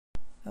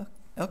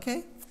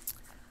Okay.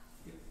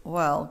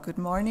 Well, good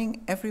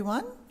morning,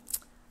 everyone.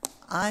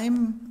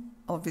 I'm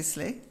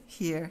obviously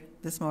here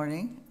this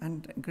morning,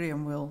 and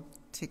Graham will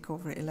take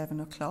over at 11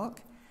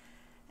 o'clock.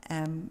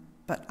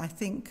 But I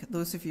think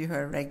those of you who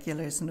are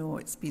regulars know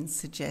it's been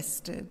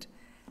suggested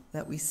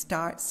that we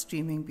start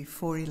streaming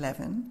before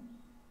 11,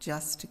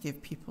 just to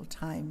give people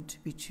time to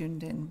be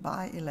tuned in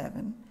by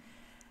 11.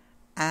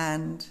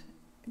 And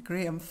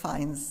Graham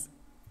finds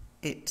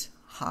it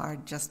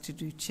hard just to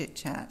do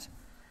chit-chat.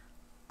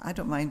 I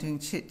don't mind doing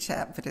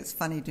chit-chat, but it's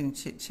funny doing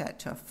chit-chat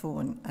to a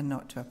phone and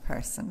not to a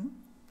person.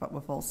 But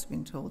we've also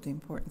been told the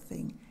important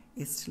thing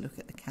is to look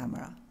at the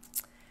camera.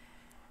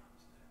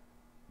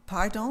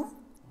 Pardon?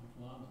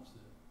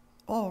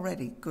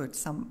 Already, good.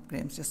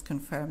 Graham's just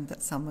confirmed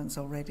that someone's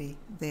already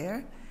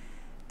there.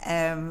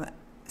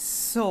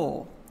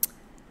 So,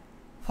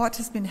 what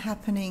has been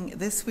happening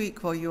this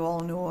week? Well, you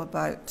all know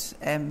about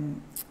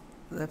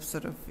the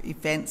sort of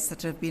events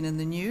that have been in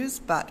the news,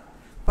 but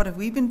what have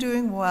we been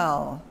doing?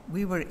 Well,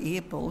 we were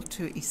able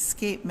to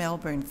escape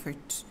Melbourne for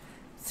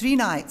 3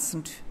 nights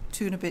and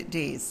 2 and a bit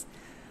days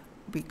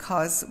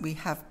because we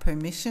have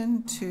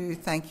permission to,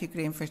 thank you,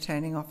 Graham, for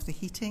turning off the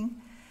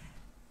heating,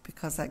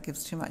 because that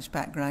gives too much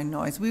background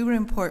noise. We were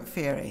in Port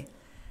Fairy,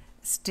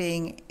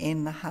 staying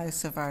in the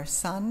house of our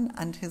son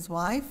and his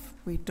wife.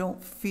 We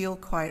don't feel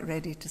quite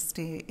ready to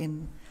stay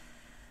in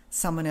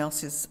someone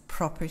else's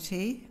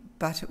property,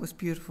 but it was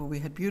beautiful. We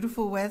had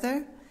beautiful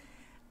weather,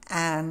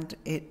 and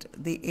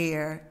the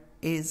air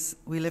is,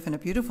 we live in a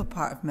beautiful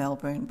part of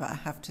Melbourne, but I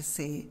have to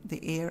say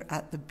the air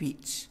at the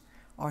beach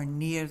or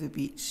near the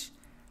beach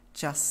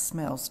just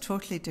smells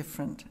totally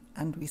different.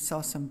 And we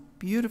saw some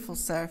beautiful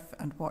surf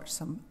and watched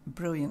some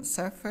brilliant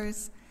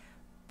surfers,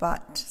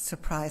 but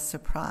surprise,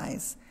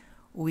 surprise,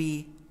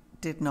 we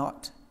did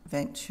not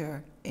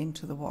venture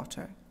into the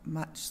water,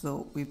 much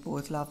though we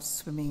both love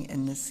swimming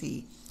in the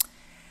sea.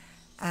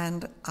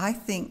 And I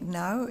think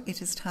now it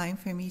is time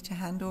for me to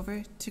hand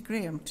over to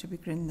Graham to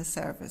begin the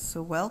service.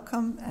 So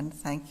welcome and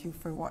thank you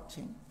for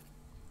watching.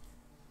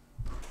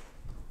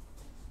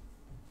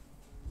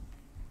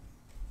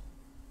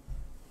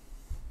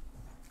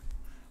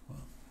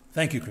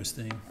 Thank you,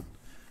 Christine,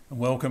 and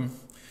welcome,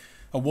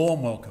 a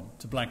warm welcome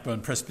to Blackburn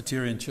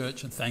Presbyterian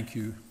Church, and thank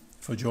you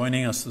for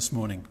joining us this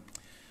morning.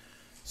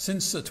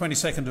 Since the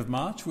 22nd of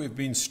March, we've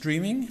been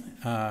streaming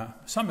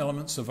some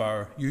elements of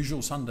our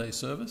usual Sunday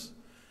service,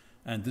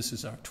 and this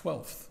is our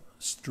 12th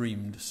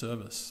streamed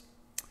service.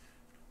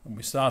 When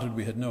we started,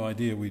 we had no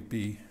idea we'd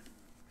be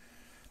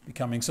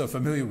becoming so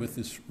familiar with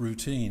this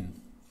routine.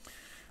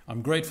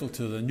 I'm grateful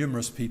to the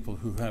numerous people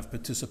who have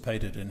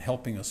participated in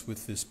helping us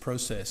with this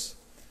process.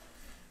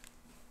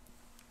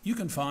 You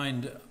can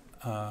find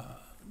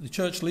the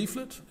church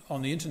leaflet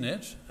on the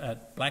internet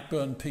at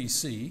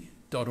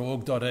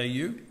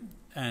blackburnpc.org.au,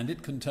 and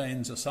it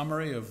contains a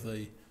summary of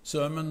the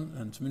sermon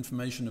and some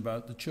information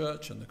about the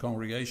church and the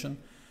congregation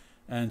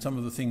and some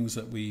of the things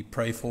that we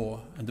pray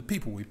for and the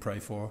people we pray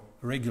for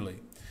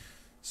regularly.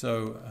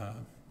 So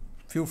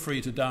feel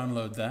free to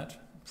download that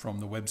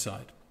from the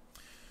website.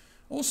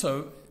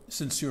 Also,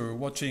 since you're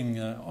watching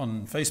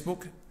on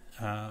Facebook,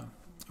 I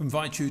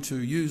invite you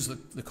to use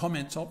the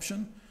comments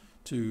option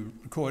to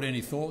record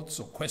any thoughts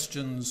or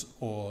questions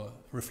or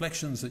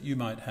reflections that you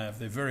might have.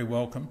 They're very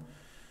welcome,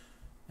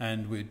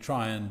 and we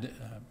try and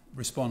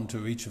respond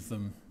to each of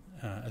them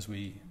as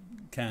we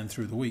can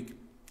through the week.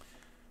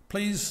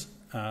 Please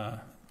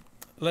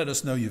let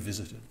us know you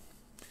visited.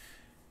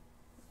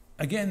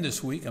 Again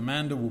this week,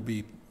 Amanda will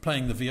be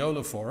playing the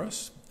viola for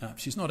us.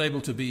 She's not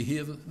able to be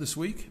here this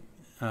week.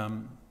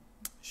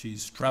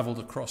 She's travelled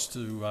across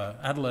to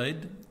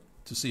Adelaide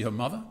to see her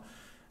mother,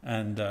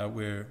 and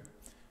we're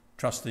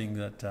trusting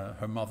that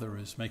her mother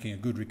is making a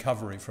good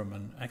recovery from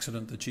an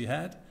accident that she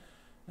had,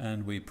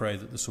 and we pray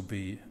that this will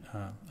be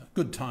a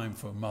good time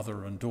for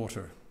mother and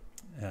daughter.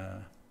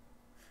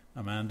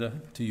 Amanda,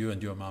 to you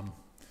and your mum,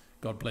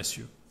 God bless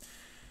you.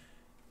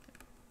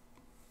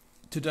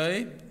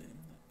 Today,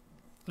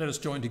 let us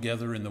join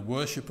together in the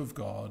worship of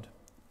God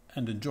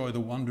and enjoy the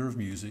wonder of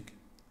music,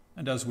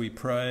 and as we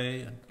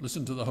pray and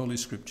listen to the Holy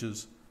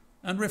Scriptures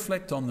and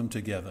reflect on them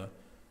together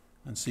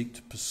and seek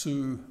to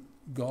pursue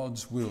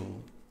God's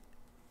will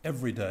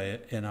every day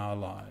in our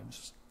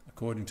lives,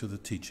 according to the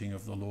teaching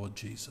of the Lord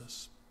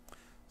Jesus.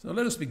 So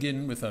let us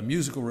begin with a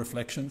musical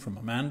reflection from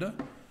Amanda.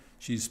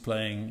 She's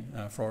playing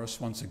for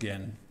us once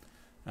again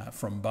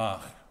from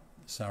Bach,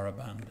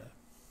 Sarabanda.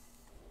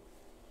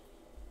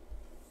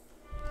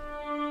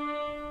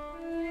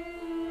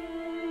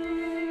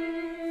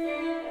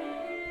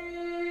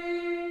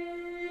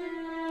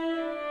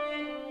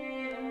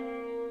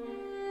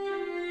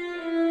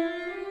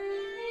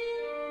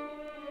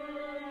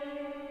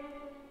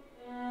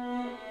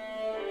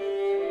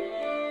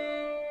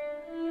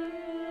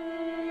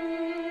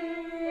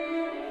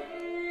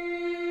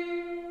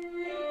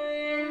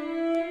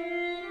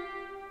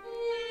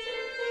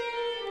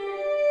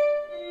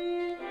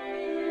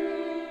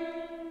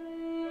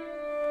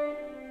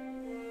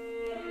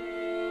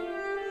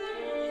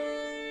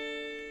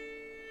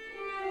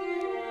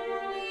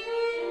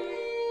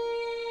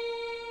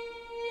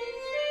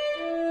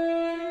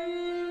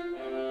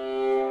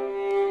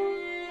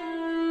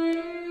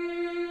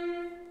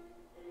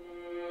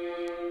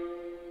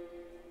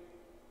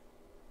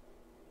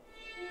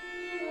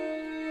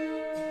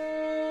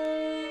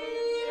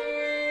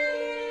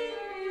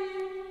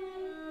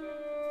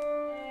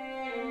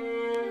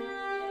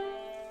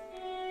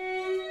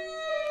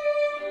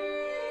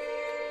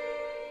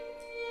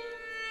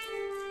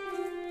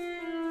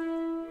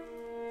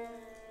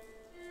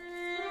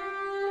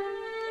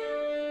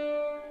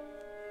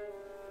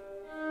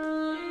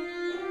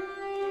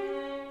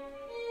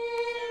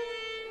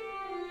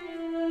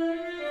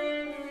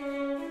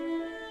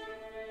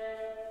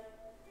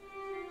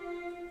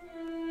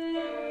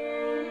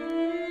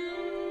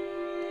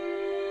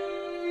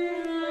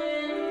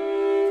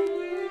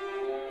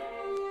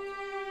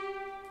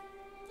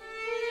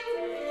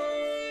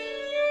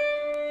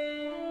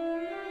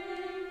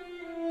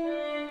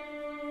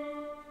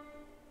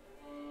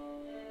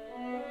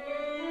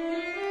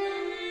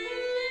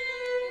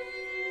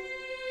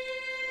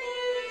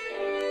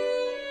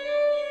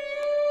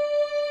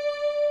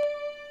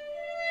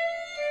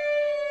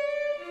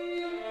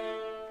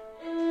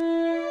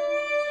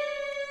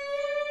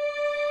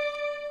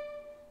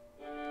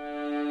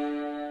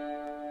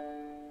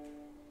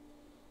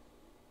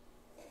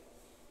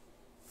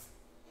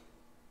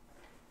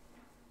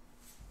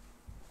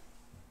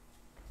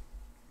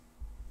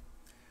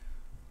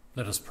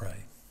 Let us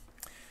pray.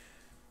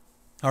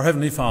 Our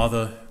Heavenly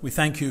Father, we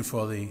thank you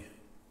for the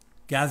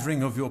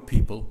gathering of your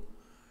people.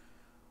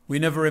 We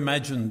never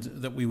imagined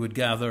that we would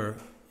gather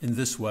in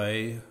this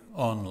way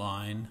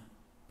online,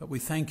 but we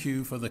thank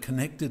you for the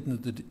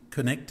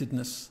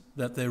connectedness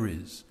that there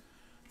is,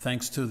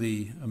 thanks to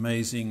the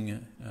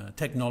amazing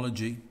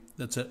technology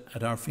that's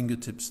at our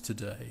fingertips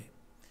today.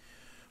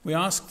 We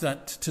ask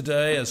that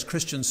today, as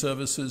Christian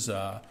services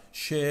are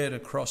shared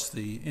across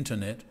the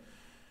internet,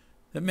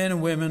 that men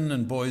and women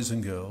and boys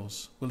and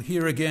girls will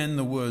hear again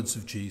the words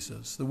of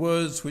Jesus, the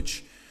words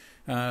which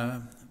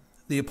the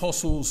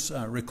apostles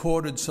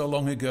recorded so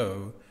long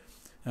ago,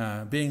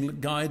 being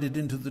guided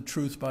into the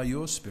truth by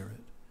your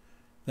Spirit,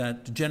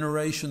 that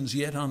generations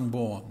yet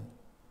unborn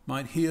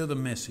might hear the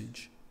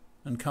message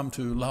and come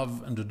to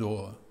love and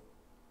adore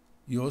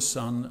your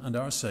Son and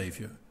our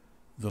Saviour,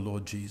 the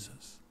Lord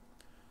Jesus.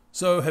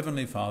 So,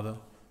 Heavenly Father,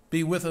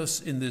 be with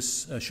us in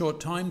this short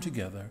time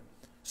together.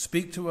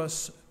 Speak to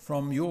us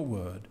from your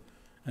word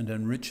and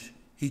enrich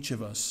each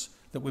of us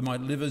that we might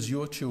live as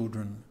your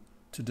children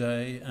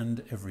today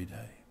and every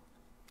day.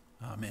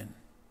 Amen.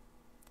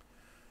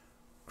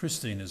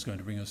 Christine is going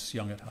to bring us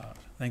Young at Heart.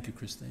 Thank you,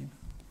 Christine.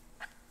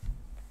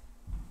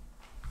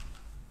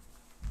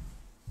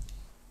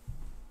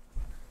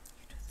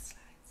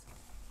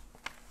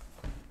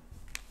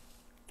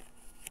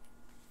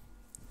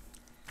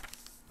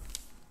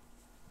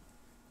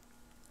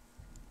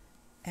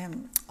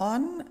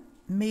 On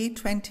May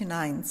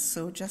 29th,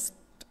 so just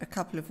a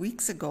couple of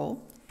weeks ago,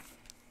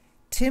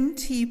 Tim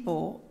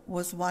Tebow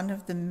was one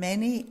of the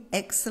many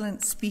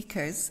excellent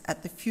speakers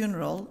at the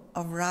funeral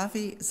of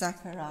Ravi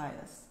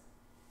Zacharias.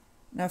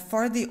 Now,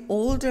 for the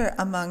older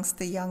amongst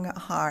the young at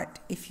heart,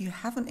 if you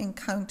haven't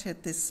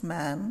encountered this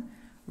man,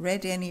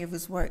 read any of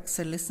his works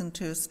or listened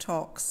to his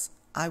talks,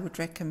 I would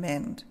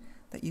recommend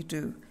that you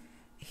do.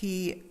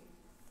 He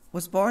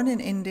was born in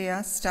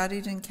India,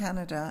 studied in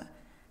Canada,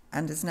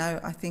 and is now,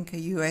 I think, a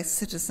US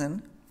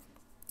citizen,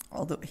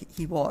 although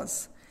he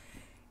was.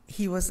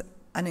 He was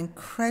an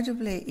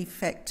incredibly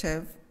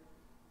effective,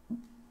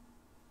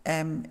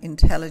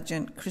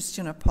 intelligent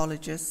Christian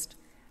apologist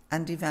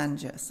and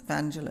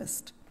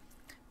evangelist.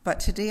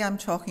 But today I'm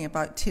talking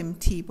about Tim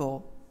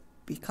Tebow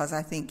because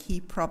I think he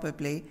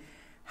probably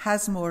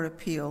has more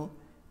appeal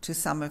to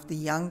some of the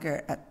young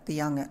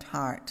at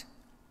heart.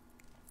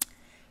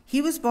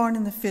 He was born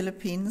in the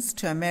Philippines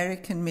to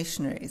American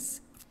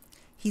missionaries.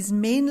 He's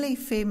mainly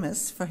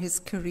famous for his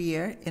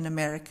career in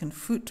American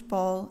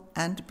football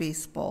and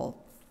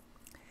baseball.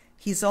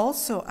 He's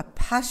also a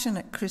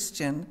passionate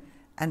Christian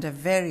and a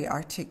very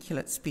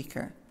articulate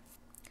speaker.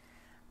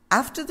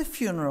 After the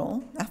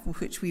funeral,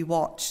 which we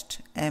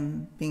watched,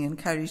 being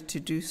encouraged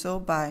to do so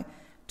by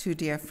two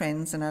dear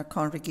friends in our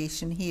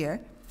congregation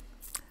here,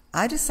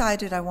 I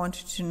decided I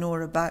wanted to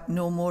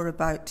know more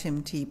about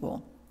Tim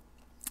Tebow.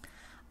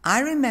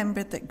 I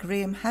remembered that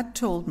Graham had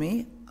told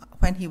me,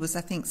 when he was,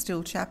 I think,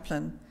 still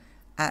chaplain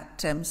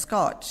at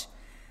Scotch,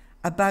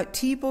 about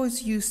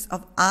Tebow's use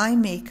of eye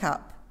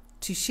makeup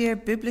to share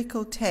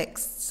biblical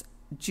texts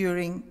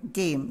during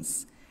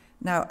games.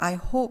 Now, I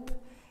hope,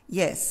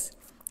 yes,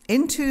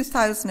 in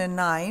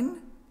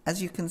 2009,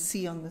 as you can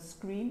see on the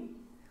screen,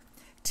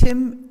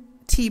 Tim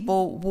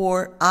Tebow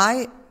wore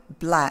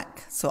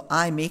black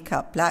eye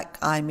makeup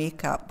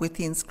with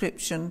the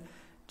inscription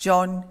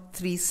John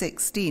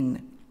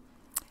 3:16.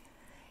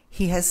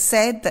 He has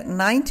said that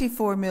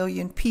 94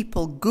 million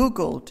people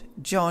Googled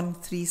John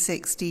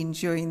 3:16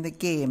 during the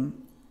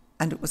game,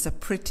 and it was a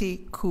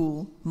pretty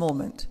cool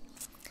moment.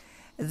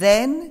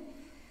 Then,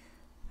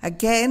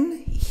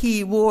 again,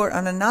 he wore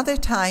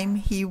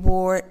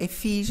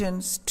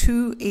Ephesians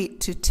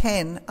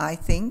 2:8-10, I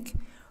think,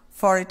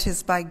 for it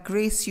is by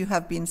grace you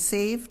have been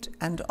saved,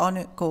 and on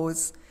it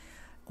goes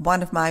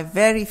one of my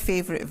very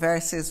favourite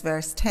verses,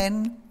 verse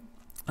 10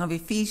 of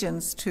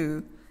Ephesians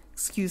 2.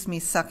 Excuse me,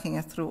 sucking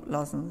a throat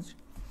lozenge.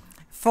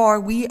 For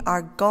we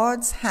are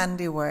God's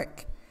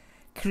handiwork,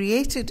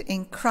 created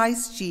in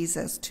Christ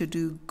Jesus to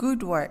do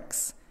good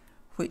works,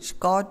 which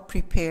God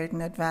prepared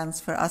in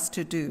advance for us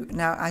to do.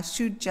 Now, I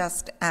should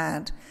just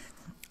add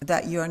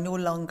that you are no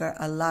longer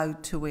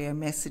allowed to wear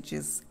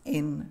messages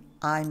in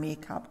eye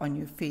makeup on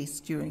your face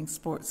during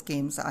sports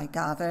games, I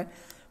gather.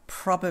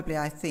 Probably,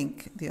 I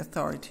think, the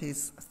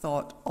authorities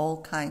thought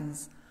all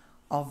kinds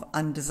of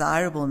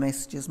undesirable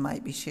messages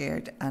might be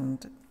shared,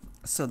 and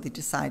so they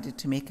decided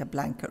to make a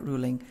blanket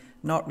ruling,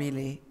 not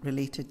really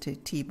related to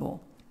Tebow.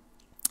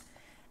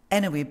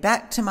 Anyway,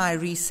 back to my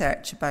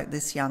research about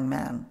this young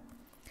man.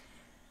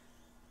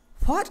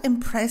 What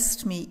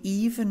impressed me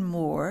even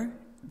more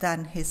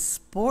than his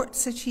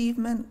sports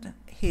achievement,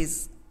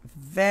 his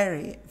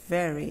very,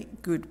 very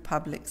good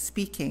public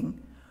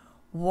speaking,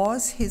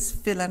 was his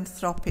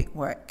philanthropic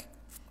work.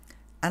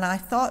 And I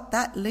thought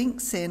that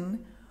links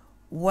in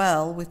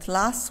well with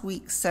last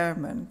week's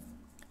sermon,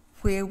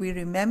 where we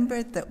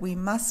remembered that we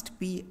must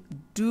be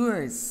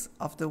doers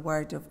of the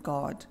Word of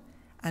God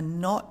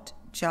and not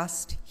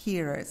just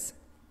hearers.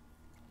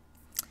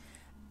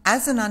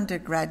 As an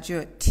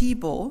undergraduate,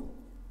 Tebow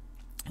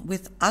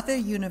with other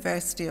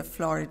University of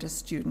Florida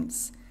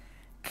students,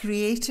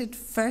 created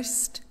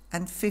First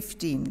and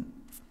 15,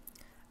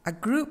 a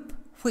group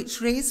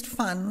which raised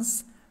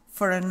funds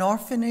for an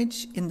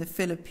orphanage in the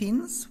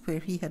Philippines, where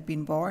he had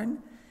been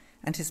born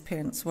and his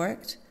parents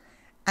worked,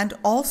 and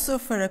also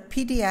for a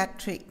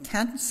pediatric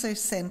cancer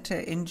center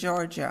in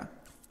Georgia,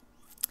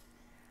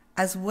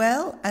 as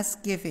well as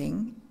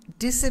giving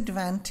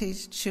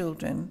disadvantaged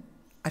children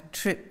a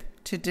trip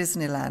to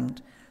Disneyland.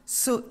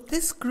 So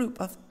this group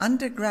of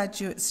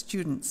undergraduate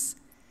students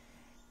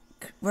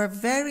were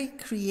very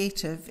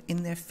creative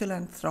in their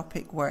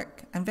philanthropic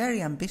work and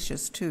very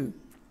ambitious too.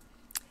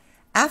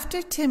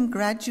 After Tim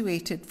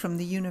graduated from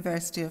the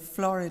University of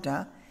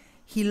Florida,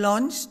 he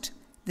launched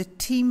the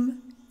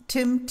Tim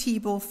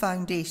Tebow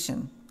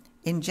Foundation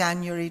in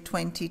January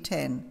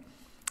 2010.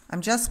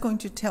 I'm just going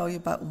to tell you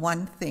about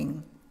one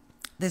thing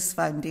this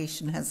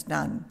foundation has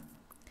done.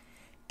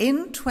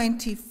 In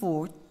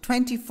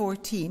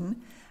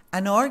 2014,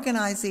 an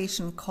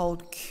organization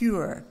called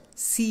CURE,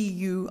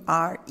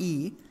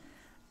 C-U-R-E,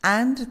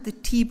 and the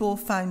Tebow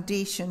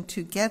Foundation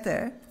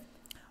together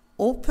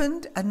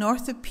opened an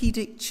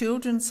orthopedic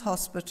children's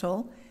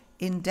hospital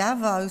in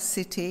Davao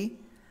City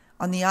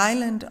on the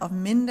island of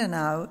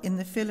Mindanao in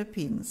the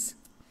Philippines.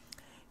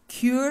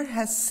 CURE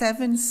has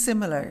 7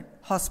 similar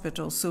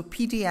hospitals, so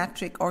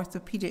pediatric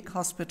orthopedic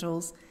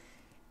hospitals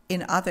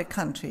in other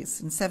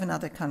countries, in 7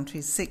 other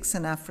countries, 6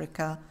 in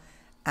Africa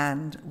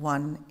and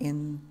 1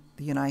 in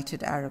the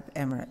United Arab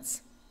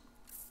Emirates.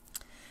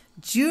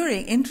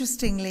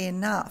 Interestingly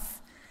enough,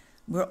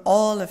 we're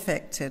all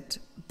affected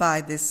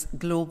by this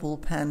global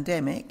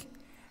pandemic.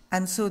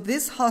 And so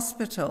this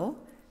hospital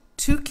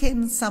took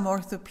in some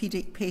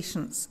orthopedic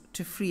patients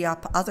to free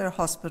up other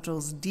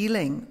hospitals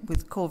dealing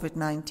with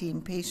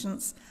COVID-19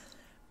 patients,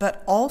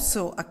 but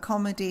also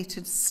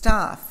accommodated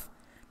staff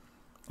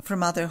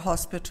from other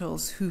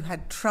hospitals who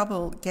had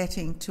trouble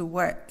getting to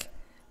work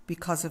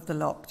because of the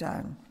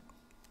lockdown.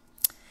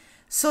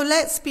 So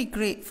let's be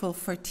grateful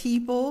for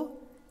Tebow,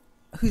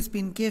 who's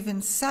been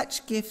given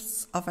such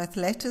gifts of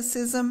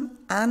athleticism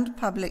and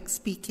public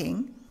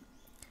speaking,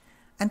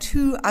 and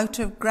who, out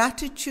of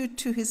gratitude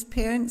to his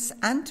parents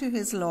and to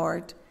his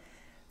Lord,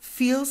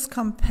 feels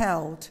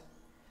compelled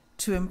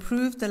to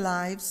improve the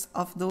lives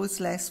of those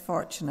less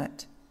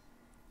fortunate.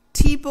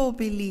 Tebow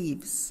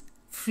believes,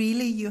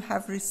 freely you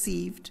have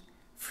received,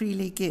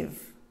 freely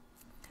give.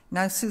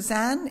 Now,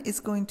 Suzanne is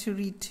going to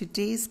read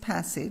today's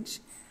passage,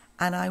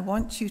 and I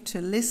want you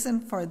to listen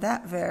for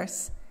that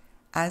verse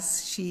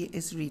as she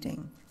is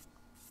reading.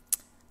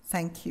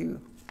 Thank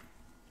you.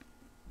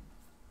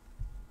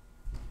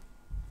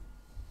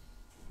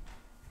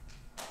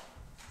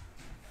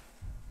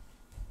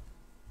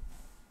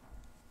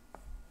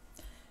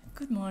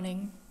 Good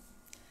morning.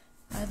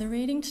 The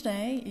reading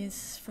today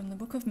is from the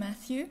book of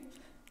Matthew,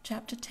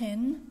 chapter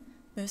 10,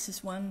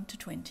 verses 1 to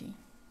 20.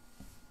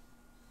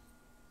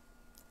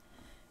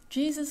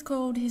 Jesus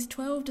called his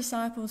 12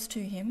 disciples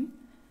to him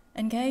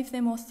and gave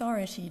them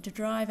authority to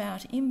drive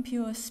out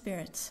impure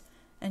spirits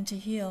and to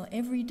heal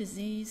every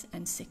disease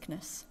and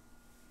sickness.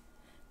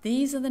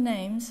 These are the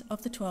names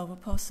of the 12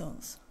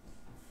 apostles.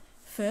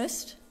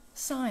 First,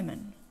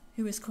 Simon,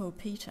 who is called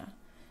Peter,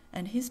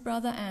 and his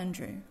brother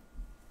Andrew,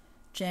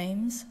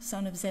 James,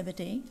 son of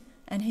Zebedee,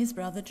 and his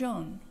brother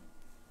John,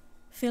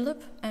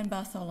 Philip and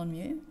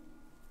Bartholomew,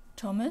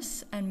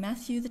 Thomas and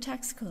Matthew the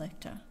tax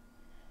collector,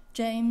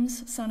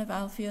 James, son of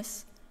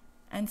Alphaeus,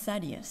 and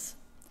Thaddeus,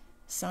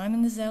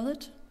 Simon the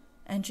Zealot,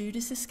 and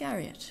Judas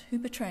Iscariot, who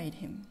betrayed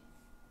him.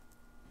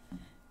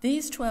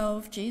 These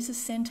 12 Jesus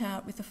sent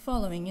out with the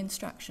following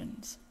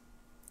instructions.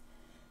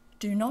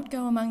 Do not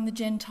go among the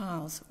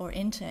Gentiles or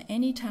enter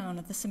any town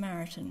of the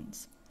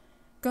Samaritans.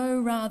 Go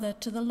rather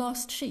to the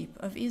lost sheep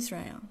of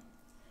Israel.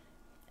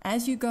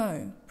 As you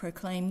go,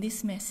 proclaim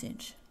this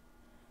message.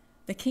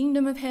 The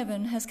kingdom of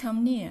heaven has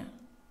come near.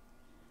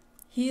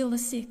 Heal the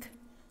sick,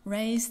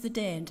 raise the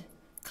dead,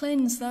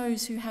 cleanse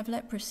those who have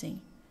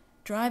leprosy,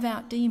 drive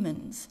out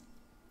demons.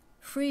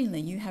 Freely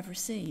you have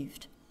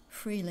received,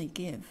 freely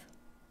give.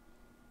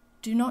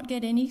 Do not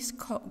get any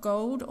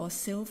gold or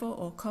silver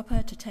or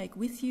copper to take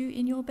with you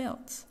in your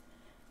belts,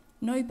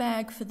 no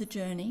bag for the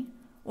journey,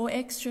 or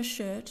extra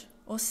shirt,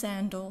 or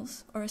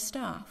sandals, or a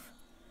staff,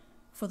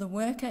 for the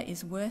worker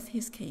is worth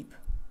his keep.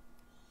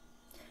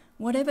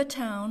 Whatever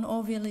town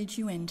or village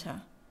you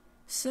enter,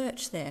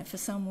 search there for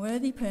some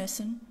worthy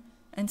person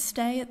and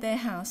stay at their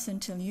house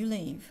until you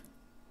leave.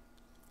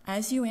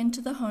 As you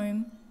enter the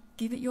home,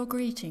 give it your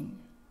greeting.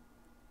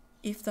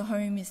 If the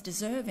home is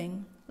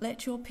deserving,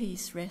 let your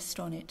peace rest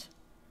on it.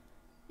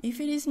 If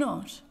it is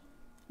not,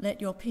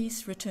 let your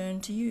peace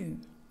return to you.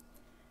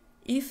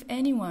 If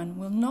anyone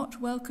will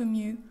not welcome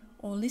you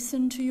or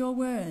listen to your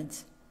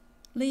words,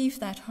 leave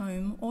that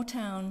home or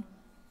town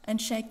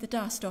and shake the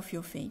dust off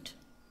your feet.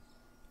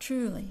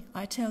 Truly,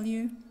 I tell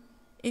you,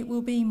 it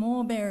will be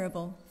more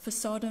bearable for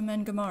Sodom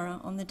and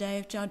Gomorrah on the day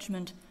of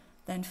judgment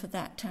than for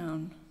that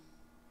town.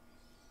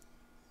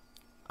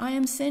 I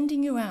am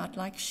sending you out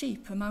like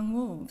sheep among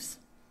wolves.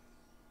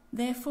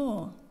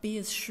 Therefore, be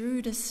as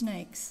shrewd as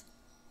snakes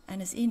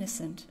and as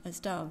innocent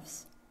as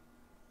doves.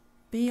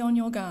 Be on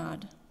your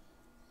guard.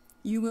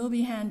 You will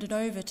be handed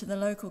over to the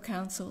local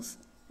councils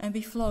and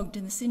be flogged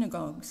in the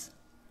synagogues.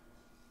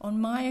 On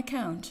my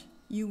account,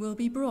 you will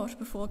be brought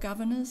before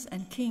governors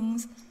and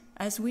kings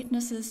as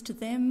witnesses to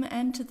them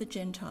and to the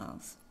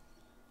Gentiles.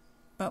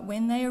 But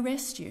when they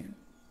arrest you,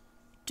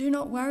 do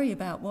not worry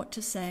about what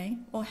to say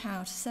or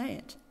how to say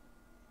it.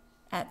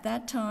 At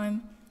that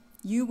time,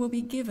 you will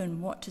be given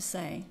what to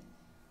say,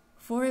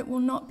 for it will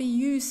not be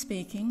you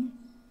speaking,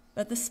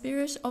 but the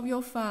Spirit of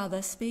your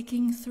Father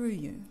speaking through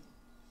you.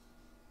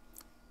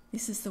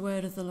 This is the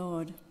word of the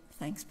Lord.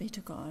 Thanks be to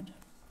God.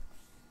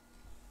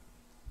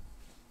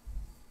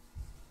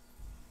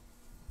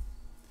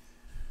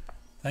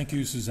 Thank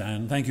you,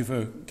 Suzanne. Thank you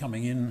for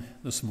coming in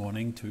this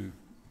morning to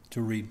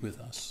read with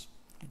us.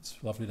 It's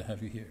lovely to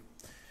have you here.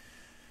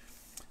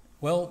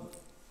 Well,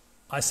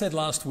 I said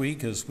last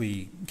week as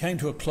we came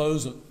to a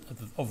close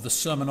of the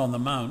Sermon on the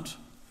Mount,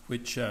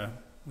 which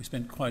we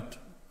spent quite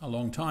a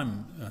long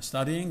time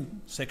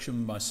studying,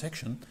 section by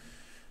section,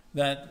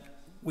 that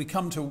we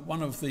come to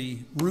one of the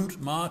route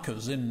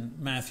markers in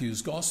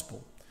Matthew's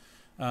Gospel.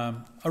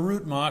 A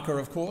route marker,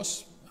 of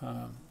course,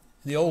 in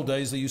the old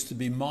days there used to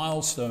be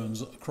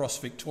milestones across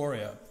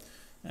Victoria,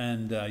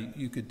 and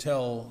you could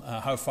tell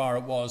how far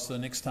it was the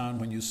next town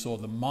when you saw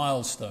the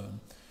milestone.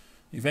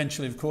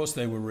 Eventually, of course,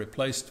 they were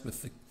replaced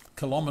with the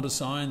kilometre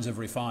signs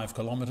every 5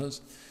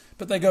 kilometres,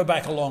 but they go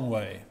back a long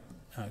way.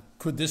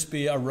 Could this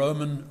be a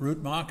Roman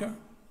route marker?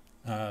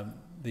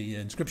 The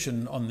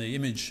inscription on the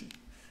image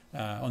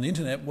on the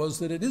internet was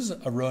that it is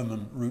a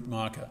Roman route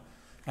marker,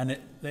 and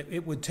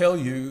it would tell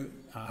you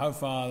how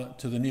far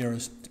to the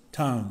nearest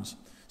towns.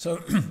 So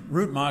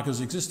route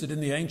markers existed in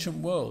the ancient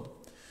world.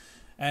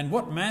 And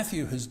what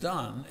Matthew has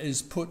done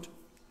is put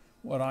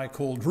what I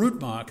called route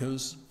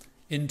markers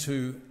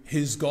into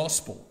his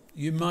gospel.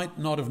 You might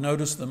not have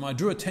noticed them. I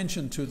drew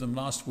attention to them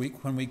last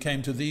week when we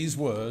came to these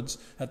words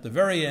at the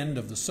very end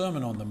of the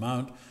Sermon on the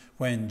Mount,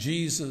 when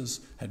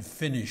Jesus had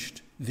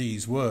finished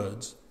these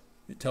words.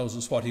 It tells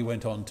us what he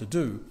went on to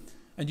do.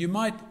 And you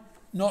might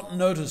not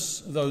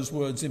notice those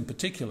words in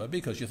particular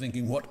because you're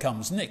thinking, what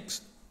comes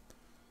next?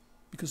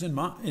 Because in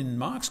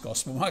Mark's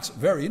Gospel, Mark's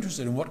very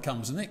interested in what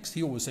comes next.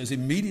 He always says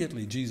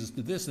immediately Jesus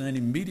did this, and then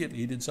immediately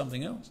he did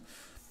something else.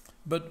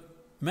 But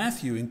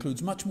Matthew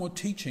includes much more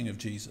teaching of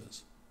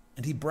Jesus,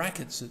 and he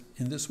brackets it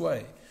in this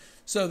way.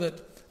 So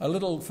that a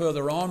little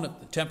further on,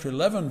 at chapter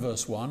 11,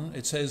 verse 1,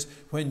 it says,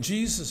 when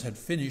Jesus had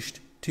finished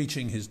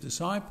teaching his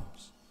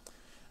disciples.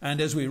 And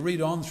as we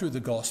read on through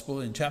the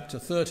Gospel, in chapter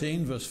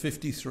 13, verse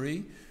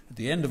 53, at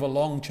the end of a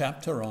long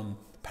chapter on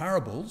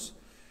parables,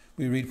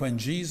 we read when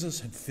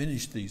Jesus had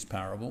finished these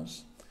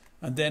parables.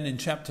 And then in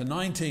chapter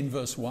 19,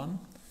 verse 1,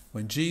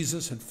 when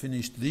Jesus had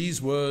finished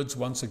these words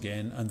once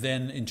again. And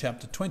then in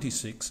chapter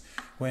 26,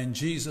 when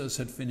Jesus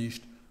had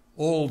finished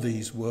all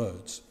these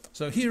words.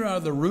 So here are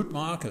the route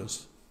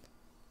markers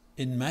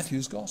in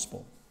Matthew's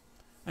Gospel.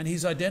 And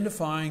he's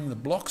identifying the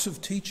blocks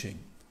of teaching.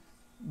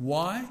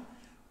 Why?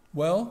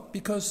 Well,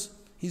 because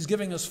he's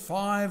giving us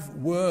 5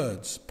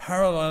 words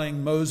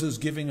paralleling Moses'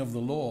 giving of the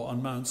law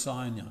on Mount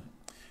Sinai.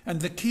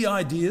 And the key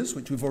ideas,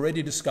 which we've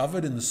already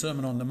discovered in the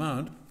Sermon on the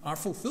Mount, are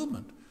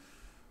fulfillment.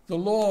 The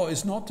law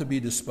is not to be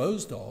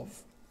disposed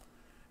of.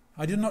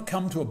 I did not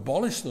come to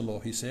abolish the law,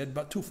 he said,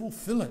 but to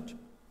fulfill it.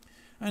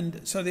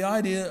 And so the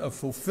idea of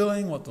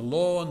fulfilling what the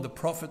law and the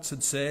prophets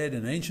had said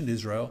in ancient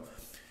Israel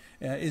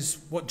is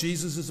what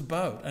Jesus is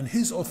about. And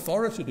his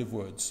authoritative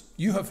words,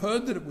 you have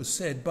heard that it was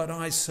said, but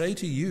I say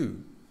to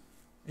you,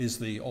 is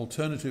the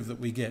alternative that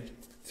we get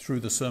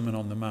through the Sermon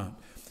on the Mount.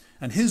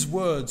 And his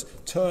words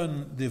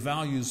turn the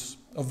values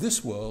of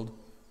this world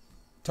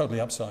totally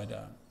upside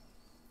down.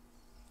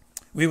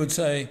 We would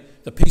say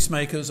the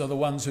peacemakers are the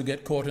ones who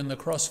get caught in the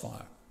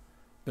crossfire.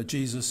 But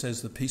Jesus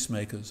says the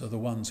peacemakers are the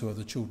ones who are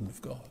the children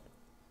of God.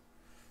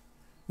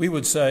 We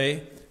would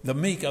say the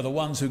meek are the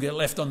ones who get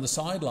left on the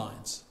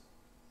sidelines.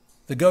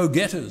 The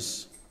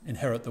go-getters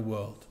inherit the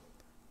world.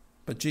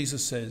 But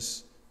Jesus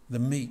says the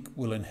meek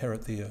will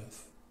inherit the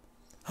earth.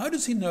 How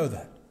does he know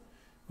that?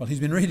 Well, he's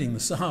been reading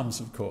the Psalms,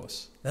 of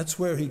course. That's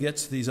where he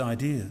gets these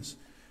ideas,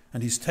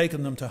 and he's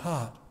taken them to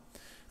heart.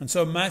 And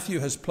so Matthew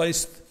has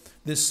placed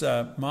this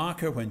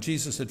marker when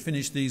Jesus had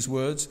finished these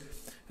words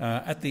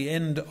at the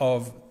end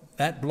of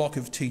that block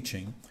of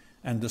teaching.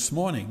 And this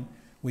morning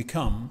we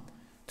come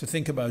to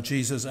think about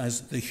Jesus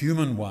as the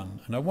human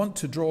one. And I want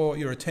to draw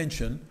your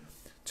attention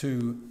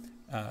to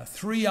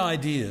 3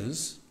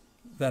 ideas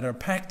that are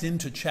packed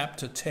into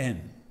chapter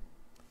 10.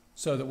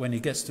 So that when he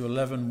gets to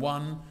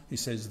 11:1, he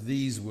says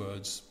these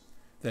words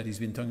that he's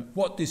been talking about.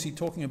 What is he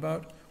talking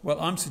about? Well,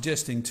 I'm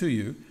suggesting to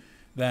you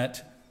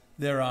that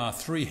there are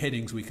 3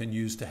 headings we can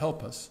use to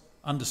help us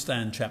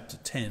understand chapter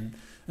 10.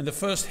 And the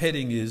first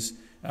heading is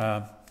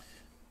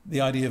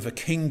the idea of a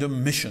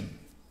kingdom mission,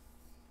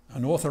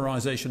 an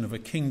authorization of a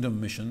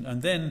kingdom mission,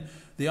 and then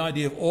the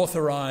idea of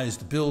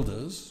authorized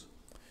builders,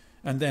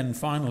 and then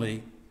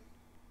finally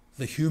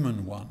the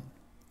human one.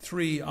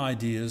 3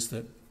 ideas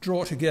that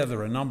draw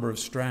together a number of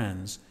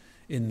strands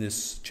in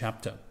this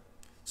chapter.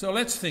 So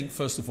let's think,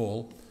 first of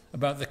all,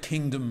 about the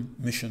kingdom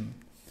mission.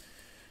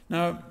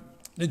 Now,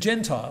 the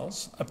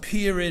Gentiles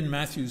appear in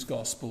Matthew's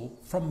Gospel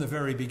from the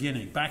very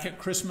beginning. Back at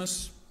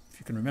Christmas, if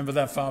you can remember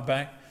that far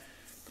back,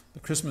 the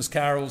Christmas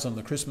carols and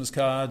the Christmas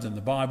cards and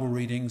the Bible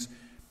readings,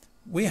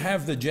 we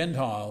have the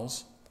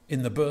Gentiles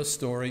in the birth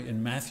story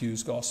in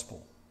Matthew's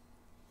Gospel,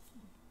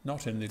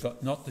 not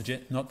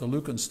the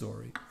Lucan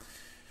story.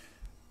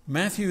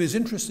 Matthew is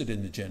interested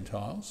in the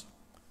Gentiles,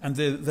 and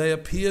they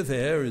appear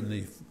there in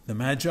the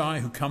Magi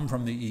who come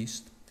from the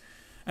east.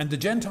 And the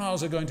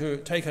Gentiles are going to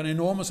take an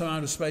enormous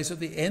amount of space at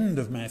the end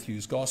of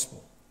Matthew's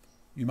Gospel.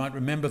 You might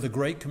remember the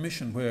Great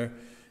Commission, where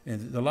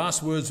the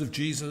last words of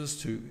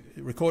Jesus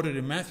recorded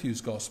in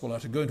Matthew's Gospel are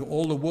to go into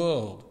all the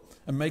world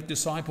and make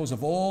disciples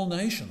of all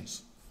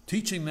nations,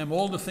 teaching them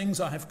all the things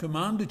I have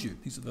commanded you.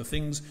 These are the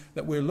things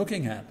that we're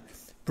looking at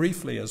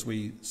briefly as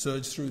we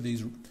surge through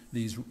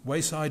these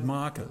wayside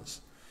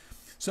markers.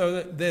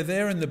 So they're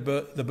there in the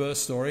birth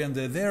story, and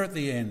they're there at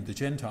the end, the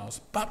Gentiles.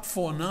 But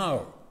for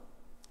now,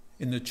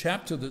 in the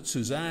chapter that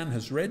Suzanne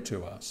has read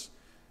to us,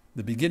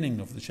 the beginning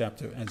of the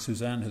chapter, and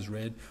Suzanne has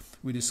read,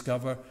 we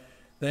discover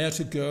they are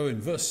to go,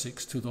 in verse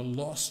 6, to the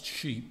lost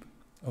sheep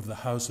of the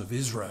house of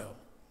Israel.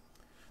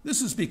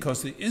 This is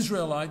because the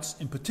Israelites,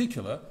 in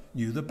particular,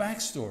 knew the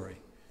backstory.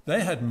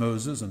 They had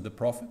Moses and the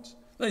prophets.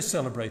 They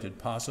celebrated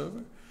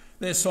Passover.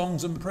 Their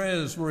songs and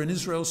prayers were in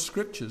Israel's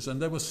scriptures,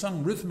 and they were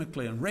sung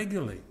rhythmically and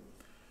regularly.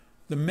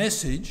 The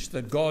message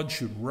that God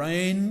should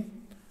reign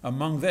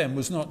among them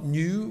was not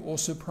new or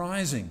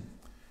surprising.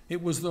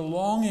 It was the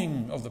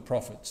longing of the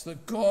prophets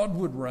that God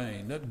would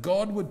reign, that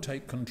God would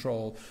take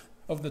control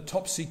of the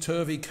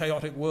topsy-turvy,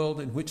 chaotic world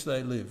in which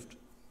they lived.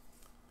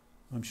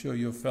 I'm sure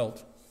you've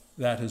felt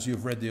that as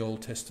you've read the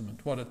Old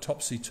Testament. What a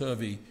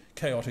topsy-turvy,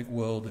 chaotic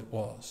world it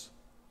was.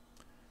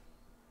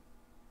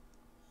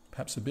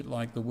 Perhaps a bit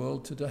like the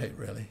world today,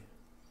 really.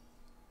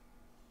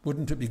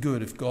 Wouldn't it be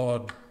good if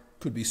God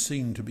could be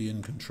seen to be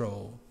in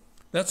control?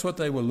 That's what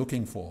they were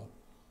looking for.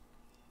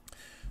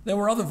 There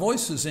were other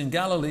voices in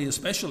Galilee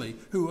especially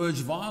who urged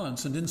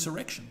violence and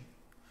insurrection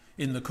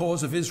in the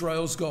cause of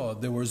Israel's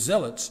God. There were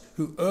zealots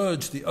who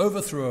urged the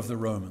overthrow of the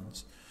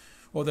Romans,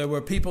 or there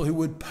were people who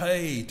would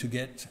pay to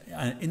get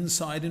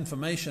inside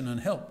information and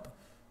help,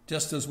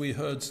 just as we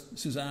heard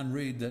Suzanne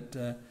read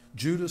that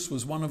Judas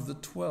was one of the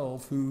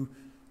 12 who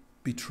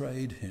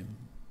betrayed him.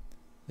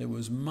 There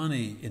was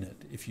money in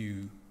it if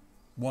you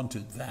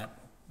wanted that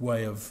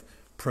way of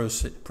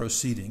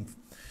proceeding.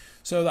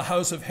 So the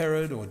house of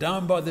Herod, or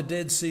down by the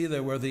Dead Sea,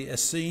 there were the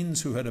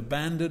Essenes who had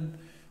abandoned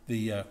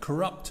the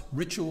corrupt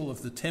ritual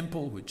of the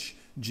temple, which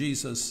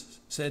Jesus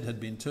said had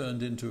been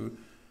turned into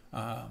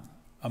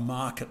a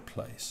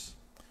marketplace.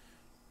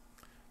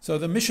 So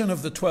the mission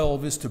of the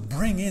 12 is to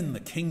bring in the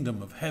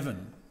kingdom of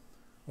heaven,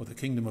 or the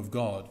kingdom of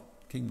God.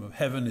 Kingdom of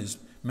heaven is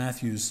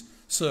Matthew's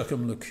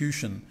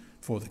circumlocution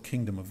for the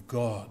kingdom of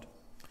God.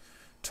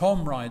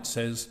 Tom Wright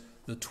says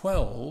the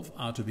 12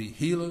 are to be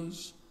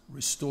healers,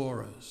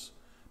 restorers,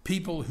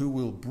 people who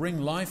will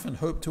bring life and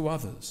hope to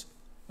others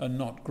and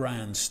not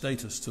grand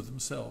status to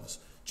themselves.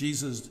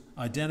 Jesus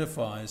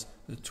identifies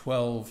the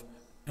 12,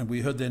 and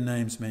we heard their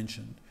names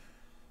mentioned.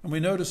 And we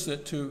notice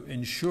that to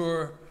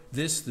ensure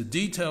this, the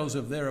details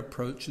of their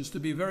approach is to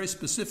be very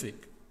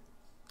specific.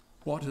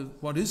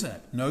 What is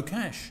that? No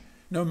cash,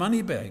 no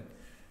money bag.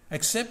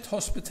 Accept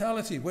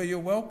hospitality where you're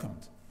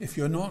welcomed. If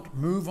you're not,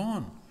 move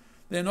on.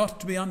 They're not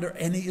to be under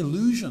any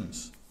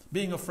illusions.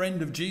 Being a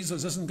friend of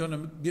Jesus isn't going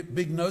to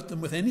big note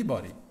them with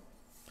anybody.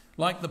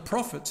 Like the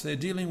prophets, they're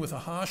dealing with a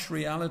harsh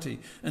reality,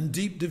 and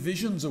deep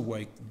divisions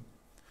await them.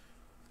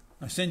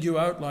 I send you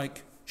out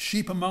like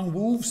sheep among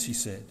wolves, he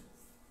said.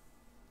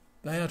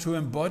 They are to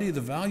embody the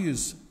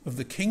values of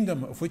the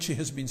kingdom of which he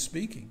has been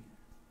speaking.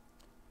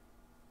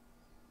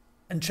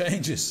 And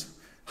change is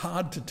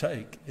hard to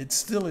take. It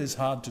still is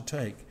hard to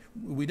take.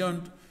 We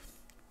don't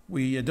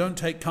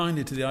take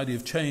kindly to the idea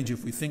of change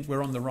if we think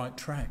we're on the right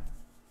track.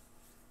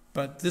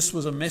 But this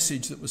was a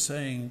message that was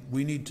saying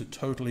we need to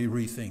totally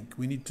rethink.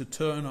 We need to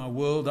turn our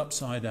world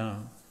upside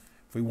down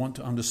if we want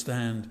to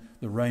understand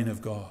the reign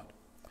of God.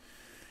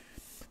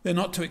 They're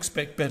not to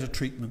expect better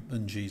treatment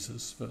than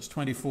Jesus. Verse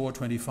 24,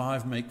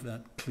 25 make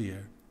that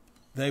clear.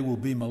 They will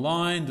be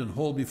maligned and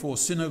hauled before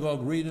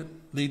synagogue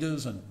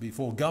leaders and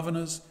before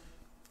governors.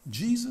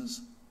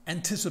 Jesus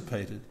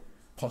anticipated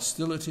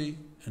hostility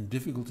and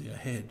difficulty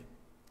ahead.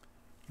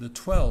 The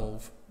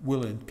 12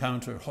 will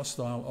encounter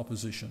hostile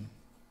opposition.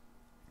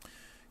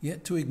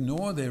 Yet to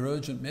ignore their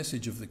urgent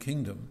message of the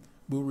kingdom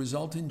will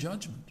result in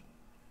judgment.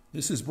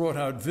 This is brought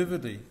out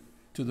vividly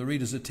to the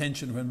reader's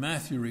attention when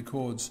Matthew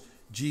records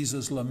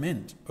Jesus'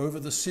 lament over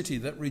the city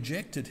that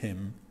rejected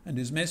him and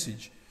his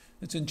message.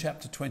 It's in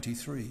chapter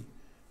 23.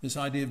 This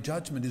idea of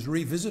judgment is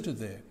revisited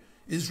there.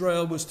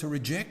 Israel was to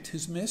reject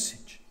his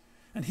message,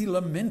 and he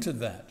lamented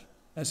that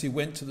as he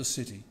went to the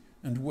city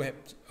and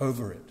wept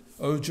over it.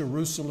 "O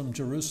Jerusalem,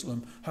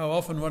 Jerusalem, how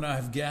often would I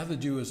have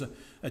gathered you as a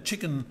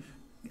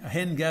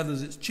hen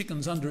gathers its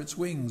chickens under its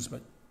wings,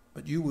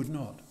 but you would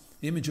not."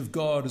 The image of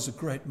God is a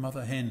great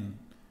mother hen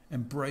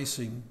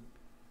embracing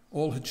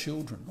all her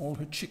children, all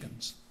her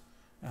chickens.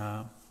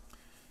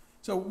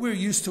 So we're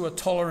used to a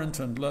tolerant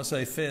and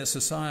laissez-faire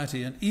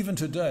society, and even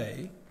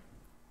today,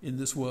 in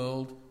this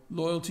world,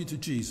 loyalty to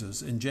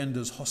Jesus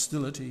engenders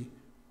hostility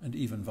and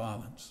even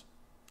violence.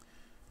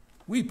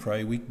 We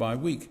pray week by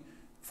week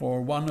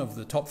for one of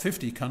the top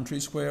 50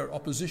 countries where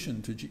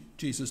opposition to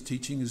Jesus'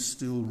 teaching is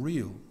still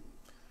real.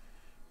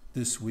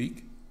 This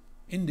week,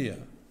 India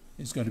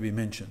is going to be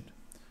mentioned.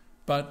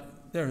 But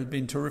there has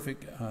been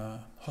terrific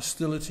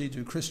hostility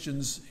to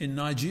Christians in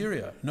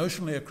Nigeria,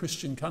 notionally a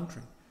Christian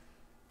country.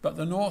 But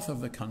the north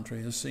of the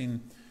country has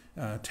seen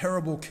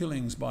terrible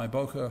killings by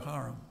Boko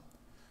Haram,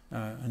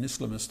 an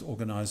Islamist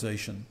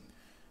organization.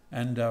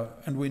 And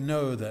we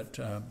know that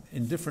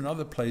in different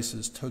other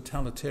places,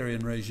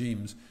 totalitarian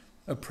regimes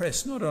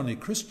oppress not only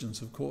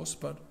Christians, of course,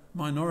 but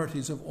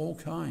minorities of all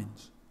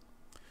kinds.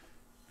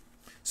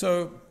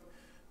 So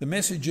the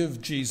message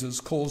of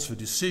Jesus calls for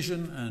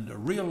decision and a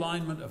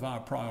realignment of our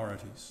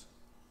priorities.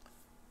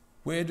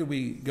 Where do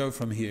we go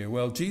from here?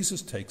 Well,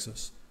 Jesus takes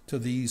us to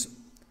these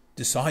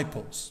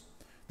disciples,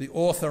 the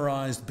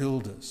authorized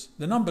builders.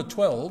 The number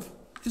 12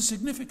 is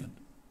significant.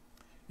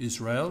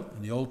 Israel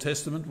in the Old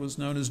Testament was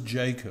known as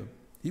Jacob.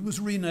 He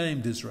was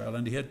renamed Israel,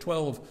 and he had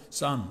 12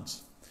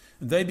 sons.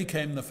 And they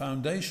became the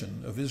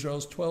foundation of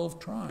Israel's 12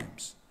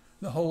 tribes,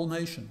 the whole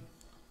nation.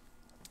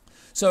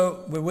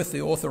 So we're with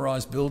the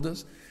authorized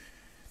builders.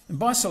 And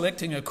by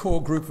selecting a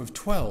core group of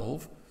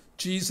 12,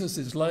 Jesus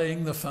is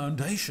laying the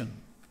foundation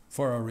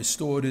for a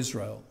restored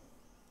Israel.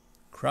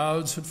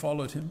 Crowds had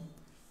followed him,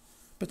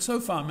 but so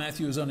far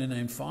Matthew has only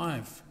named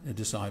 5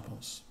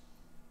 disciples.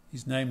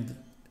 He's named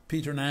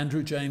Peter and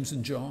Andrew, James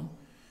and John.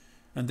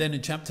 And then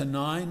in chapter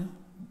 9,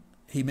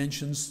 he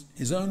mentions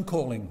his own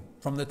calling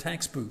from the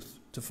tax booth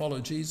to follow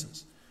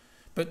Jesus.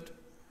 But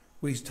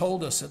he's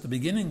told us at the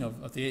beginning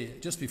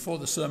just before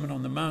the Sermon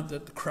on the Mount,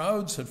 that the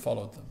crowds had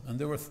followed them. And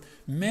there were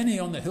many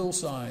on the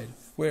hillside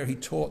where he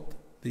taught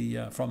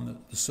from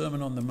the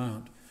Sermon on the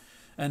Mount.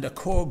 And a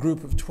core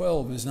group of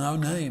 12 is now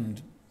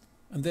named,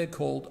 and they're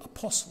called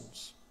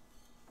apostles.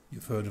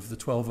 You've heard of the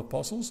 12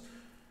 apostles.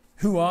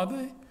 Who are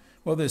they?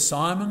 Well, there's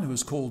Simon, who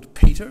is called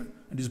Peter,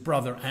 and his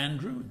brother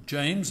Andrew, and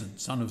James, and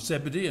son of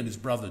Zebedee, and his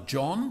brother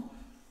John.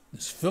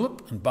 There's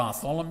Philip and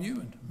Bartholomew,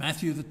 and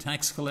Matthew the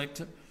tax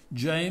collector,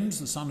 James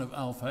the son of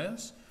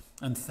Alphaeus,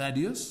 and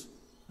Thaddeus,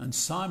 and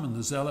Simon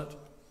the zealot,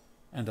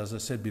 and as I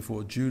said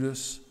before,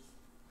 Judas,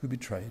 who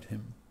betrayed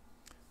him.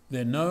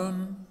 They're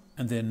known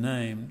and they're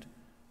named,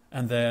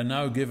 and they are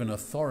now given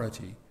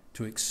authority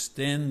to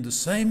extend the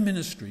same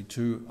ministry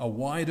to a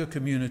wider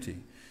community.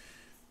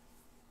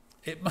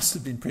 It must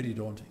have been pretty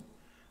daunting.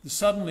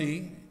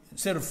 Suddenly,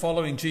 instead of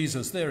following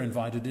Jesus, they're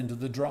invited into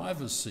the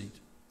driver's seat.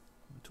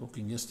 We were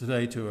talking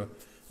yesterday to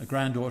a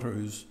granddaughter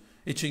who's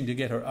itching to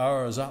get her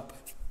hours up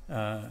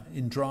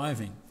in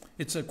driving.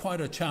 It's quite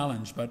a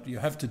challenge, but you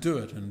have to do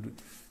it, and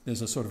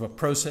there's a sort of a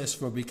process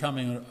for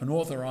becoming an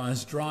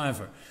authorized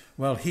driver.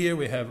 Well, here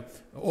we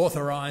have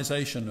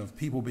authorization of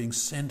people being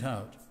sent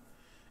out,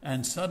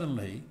 and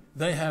suddenly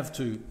they have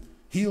to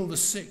heal the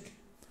sick,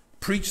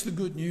 preach the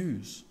good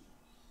news,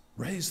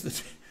 raise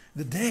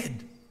the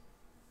dead,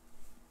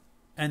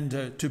 and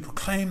to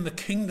proclaim the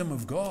kingdom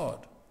of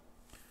God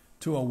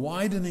to a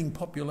widening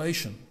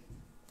population.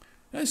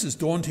 This is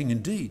daunting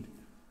indeed,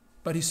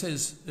 but he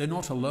says they're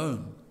not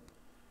alone.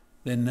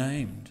 They're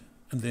named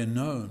and they're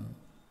known,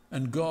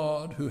 and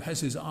God, who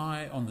has his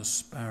eye on the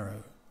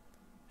sparrow,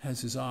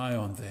 has his eye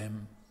on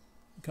them.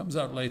 It comes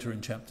out later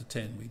in chapter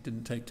 10. We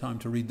didn't take time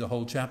to read the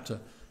whole chapter,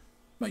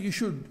 but you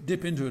should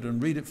dip into it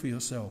and read it for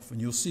yourself,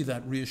 and you'll see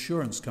that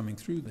reassurance coming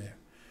through there.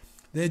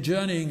 Their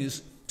journeying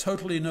is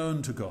totally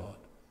known to God.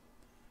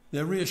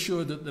 They're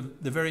reassured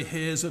that the very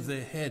hairs of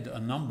their head are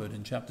numbered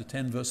in chapter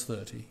 10, verse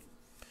 30.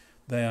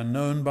 They are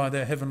known by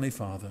their heavenly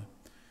Father,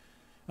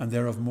 and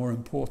they're of more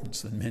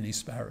importance than many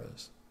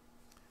sparrows.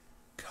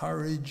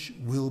 Courage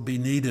will be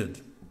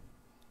needed,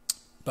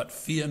 but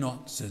fear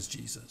not, says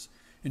Jesus.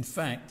 In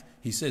fact,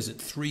 he says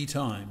it 3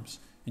 times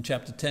in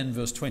chapter 10,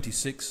 verse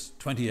 26,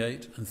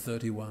 28, and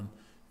 31.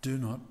 Do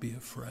not be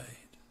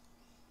afraid.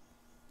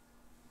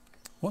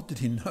 What did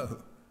he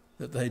know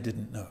that they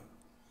didn't know?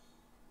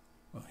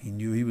 Well, he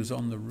knew he was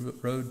on the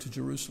road to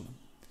Jerusalem.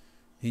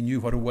 He knew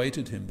what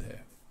awaited him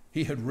there.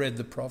 He had read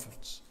the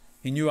prophets.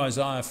 He knew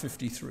Isaiah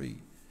 53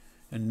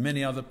 and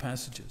many other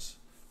passages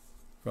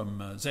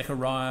from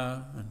Zechariah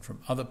and from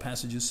other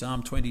passages,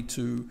 Psalm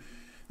 22.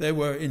 They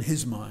were in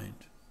his mind,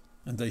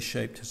 and they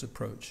shaped his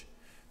approach.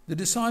 The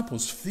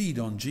disciples feed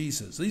on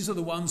Jesus. These are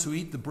the ones who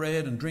eat the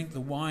bread and drink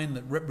the wine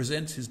that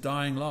represents his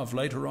dying love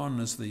later on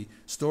as the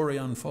story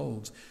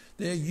unfolds.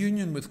 Their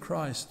union with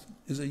Christ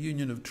is a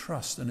union of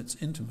trust, and it's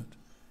intimate.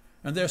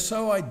 And they're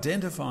so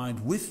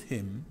identified with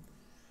him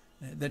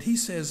that he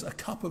says a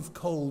cup of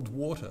cold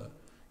water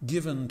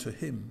given to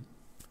him,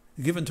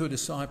 given to a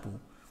disciple,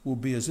 will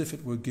be as if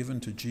it were given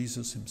to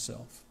Jesus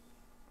himself.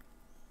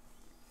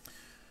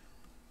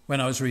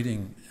 When I was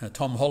reading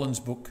Tom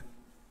Holland's book,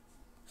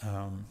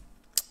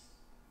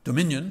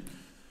 Dominion,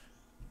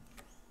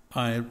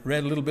 I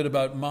read a little bit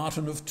about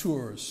Martin of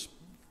Tours.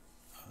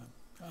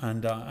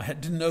 and I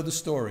didn't know the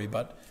story,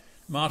 but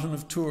Martin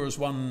of Tours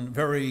one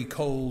very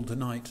cold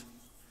night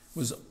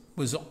was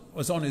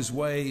on his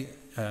way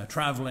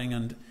travelling,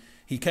 and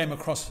he came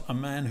across a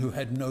man who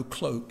had no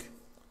cloak,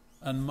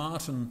 and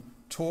Martin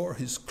tore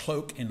his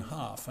cloak in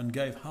half and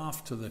gave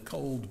half to the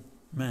cold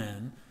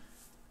man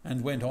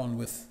and went on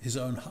with his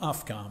own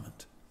half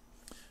garment.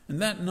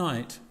 And that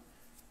night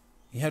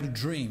he had a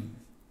dream,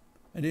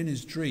 and in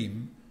his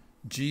dream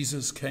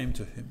Jesus came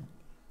to him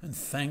and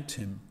thanked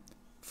him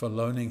for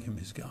loaning him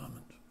his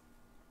garment.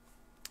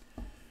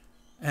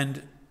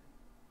 And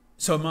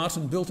so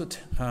Martin built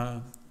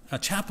a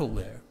chapel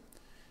there,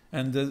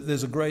 and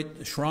there's a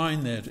great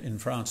shrine there in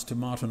France to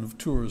Martin of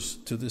Tours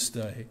to this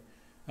day.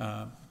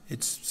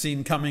 It's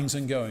seen comings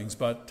and goings,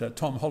 but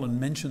Tom Holland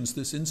mentions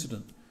this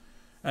incident,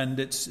 and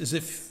it's as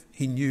if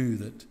he knew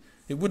that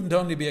it wouldn't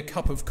only be a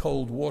cup of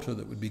cold water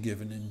that would be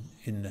given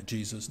in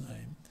Jesus'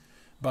 name,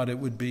 but it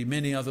would be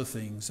many other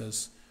things,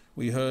 as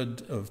we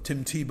heard of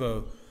Tim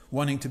Tebow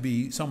wanting to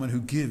be someone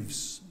who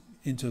gives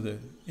into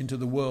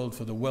the world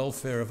for the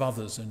welfare of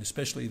others, and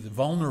especially the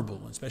vulnerable,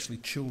 and especially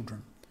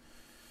children.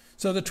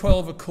 So the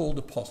 12 are called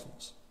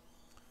apostles.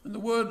 And the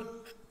word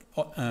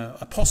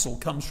apostle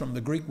comes from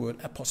the Greek word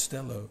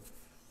apostello,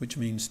 which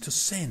means to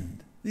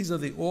send. These are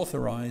the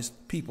authorized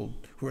people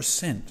who are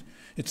sent.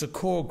 It's a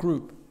core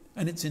group,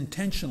 and it's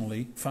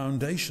intentionally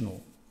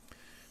foundational.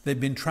 They've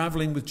been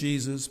traveling with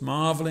Jesus,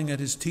 marveling at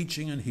his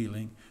teaching and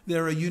healing.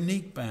 They're a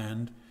unique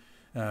band.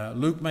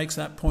 Luke makes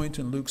that point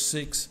in Luke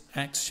 6.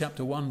 Acts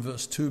chapter 1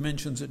 verse 2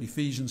 mentions it.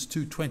 Ephesians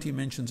 2:20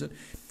 mentions it.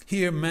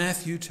 Here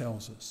Matthew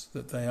tells us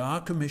that they are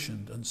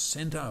commissioned and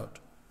sent out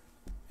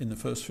in the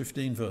first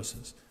 15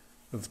 verses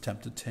of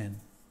chapter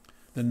 10.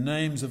 The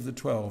names of the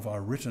 12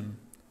 are written.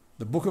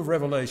 The book of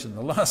Revelation,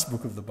 the last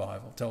book of the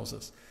Bible, tells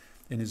us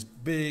in his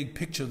big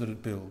picture that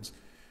it builds,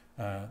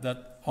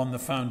 that on the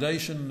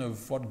foundation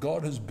of what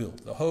God has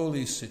built, the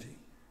holy city,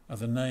 are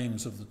the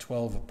names of the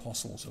 12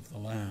 apostles of the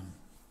Lamb.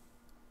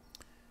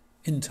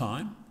 In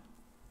time,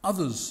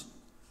 others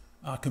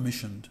are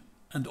commissioned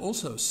and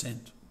also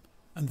sent,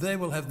 and they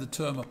will have the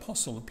term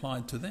apostle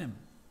applied to them.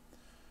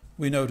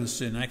 We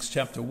notice in Acts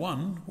chapter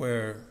 1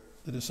 where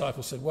the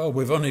disciples said, well,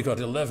 we've only got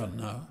 11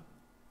 now.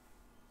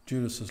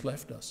 Judas has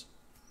left us.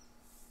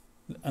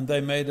 And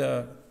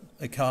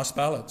they cast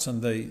ballots,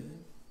 and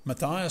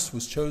Matthias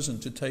was chosen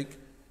to take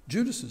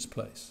Judas's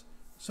place.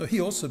 So he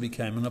also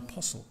became an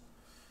apostle.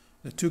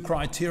 The two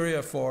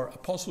criteria for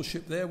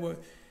apostleship there were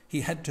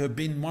he had to have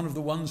been one of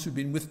the ones who'd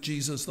been with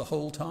Jesus the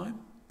whole time,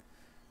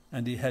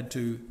 and he had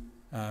to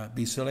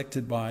be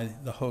selected by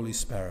the Holy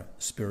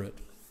Spirit.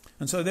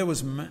 And so there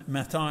was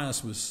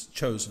Matthias was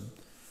chosen.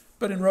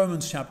 But in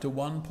Romans chapter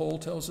 1, Paul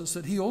tells us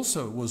that he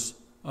also was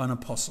an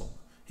apostle.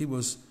 He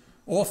was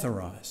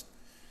authorized.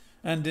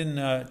 And in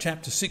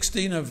chapter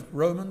 16 of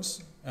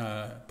Romans,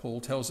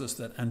 Paul tells us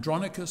that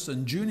Andronicus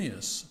and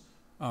Junius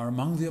are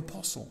among the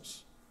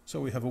apostles. So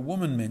we have a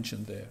woman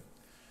mentioned there.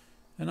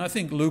 And I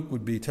think Luke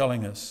would be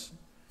telling us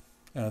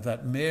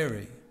that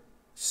Mary,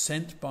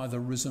 sent by the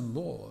risen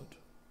Lord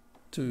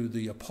to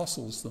the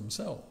apostles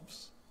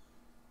themselves,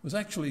 was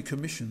actually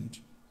commissioned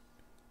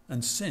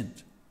and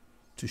sent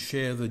to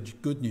share the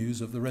good news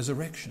of the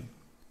resurrection.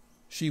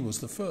 She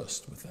was the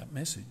first with that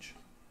message.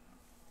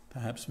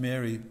 Perhaps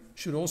Mary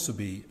should also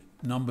be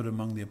numbered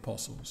among the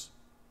apostles.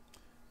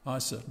 I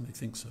certainly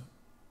think so.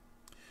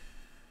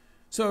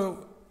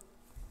 So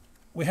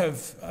we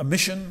have a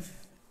mission,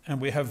 and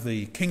we have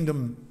the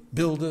kingdom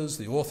builders,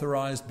 the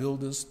authorized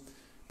builders.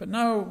 But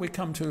now we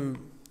come to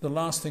the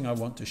last thing I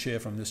want to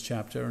share from this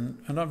chapter,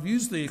 and I've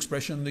used the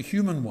expression the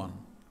human one.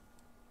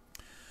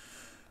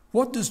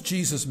 What does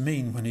Jesus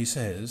mean when he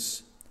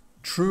says,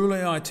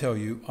 truly I tell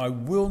you, I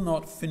will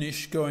not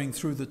finish going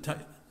through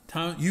the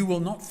you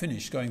will not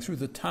finish going through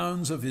the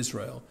towns of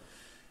Israel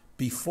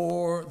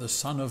before the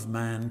Son of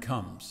Man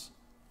comes?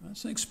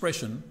 That's an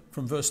expression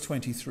from verse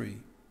 23.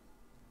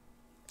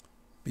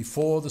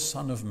 Before the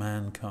Son of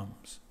Man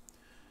comes.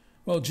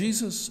 Well,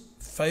 Jesus'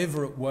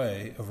 favourite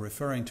way of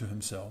referring to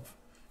himself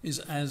is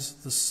as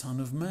the Son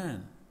of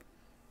Man.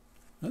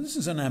 Now, this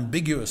is an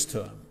ambiguous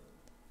term.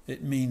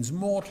 It means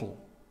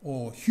mortal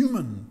or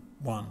human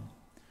one,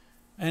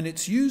 and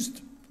it's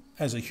used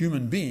as a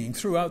human being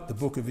throughout the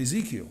book of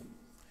Ezekiel.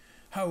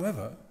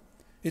 However,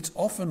 it's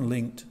often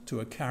linked to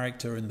a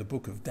character in the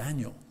book of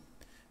Daniel,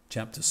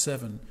 chapter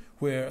 7,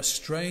 where a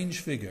strange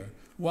figure,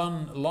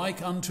 one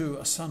like unto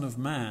a son of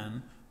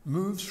man,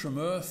 moves from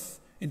earth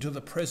into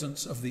the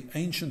presence of the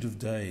Ancient of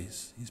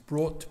Days. He's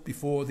brought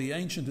before the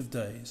Ancient of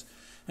Days,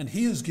 and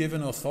he is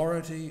given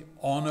authority,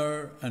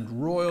 honor,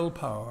 and royal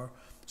power,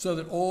 so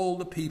that all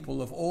the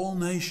people of all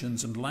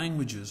nations and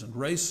languages and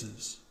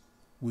races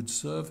would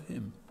serve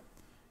him.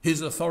 His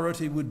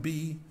authority would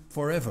be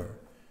forever,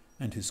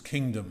 and his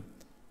kingdom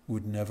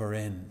would never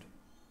end.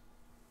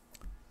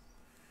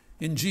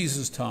 In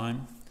Jesus'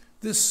 time,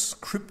 this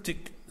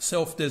cryptic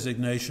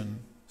self-designation,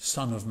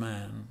 Son of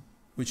Man,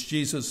 which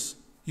Jesus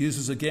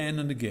uses again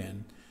and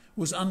again,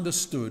 was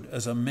understood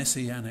as a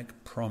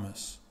messianic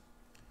promise.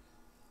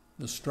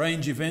 the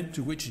strange event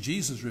to which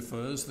Jesus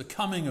refers, the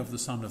coming of the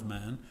Son of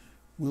Man,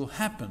 will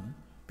happen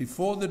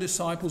before the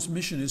disciples'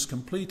 mission is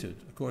completed,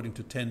 according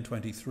to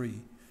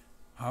 10:23.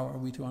 How are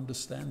we to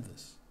understand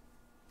this?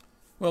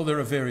 Well, there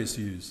are various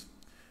views.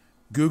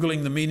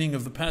 Googling the meaning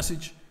of the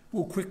passage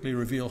will quickly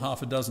reveal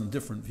half a dozen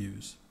different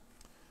views.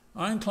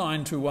 I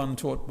incline to one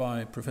taught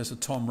by Professor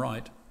Tom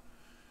Wright.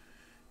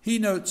 He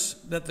notes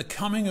that the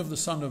coming of the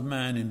Son of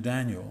Man in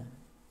Daniel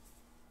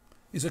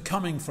is a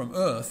coming from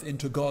earth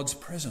into God's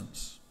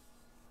presence.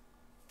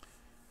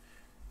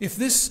 If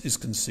this is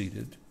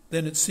conceded,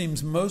 then it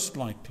seems most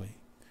likely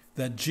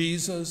that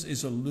Jesus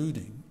is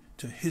alluding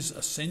to his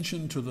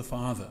ascension to the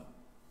Father.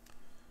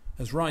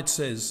 As Wright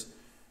says,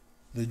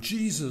 the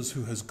Jesus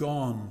who has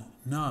gone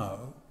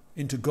now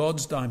into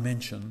God's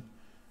dimension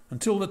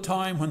until the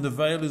time when the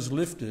veil is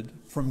lifted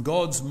from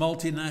God's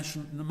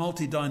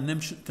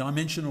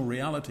multi-dimensional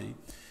reality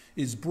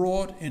is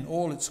brought in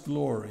all its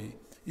glory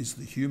is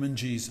the human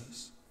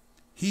Jesus.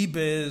 He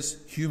bears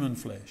human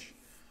flesh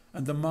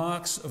and the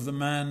marks of the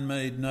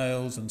man-made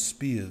nails and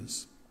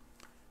spears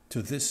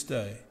to this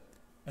day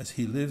as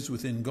he lives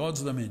within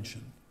God's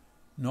dimension,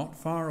 not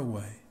far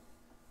away,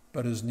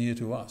 but as near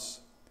to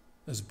us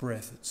as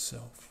breath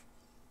itself.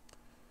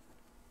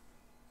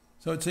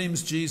 So it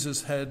seems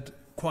Jesus had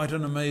quite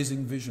an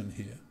amazing vision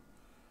here,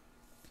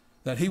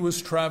 that he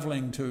was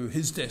travelling to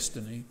his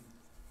destiny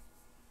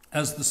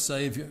as the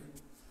Saviour,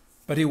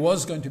 but he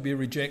was going to be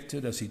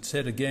rejected, as he'd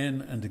said again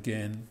and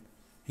again.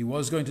 He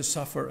was going to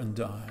suffer and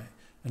die,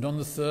 and on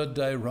the third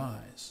day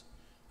rise.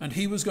 And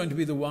he was going to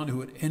be the one who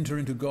would enter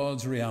into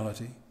God's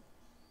reality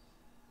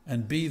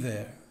and be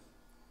there,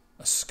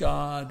 a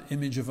scarred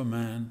image of a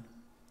man,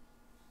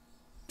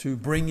 to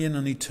bring in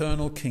an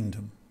eternal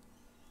kingdom.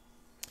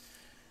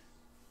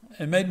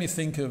 It made me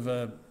think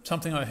of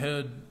something I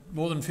heard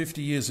more than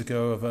 50 years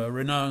ago of a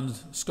renowned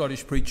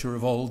Scottish preacher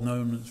of old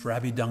known as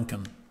Rabbi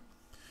Duncan.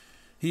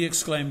 He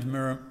exclaimed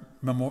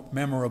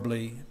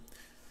memorably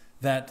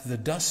that the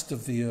dust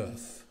of the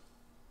earth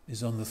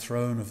is on the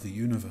throne of the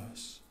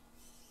universe.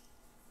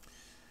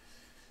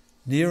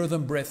 Nearer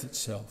than breath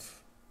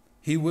itself,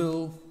 he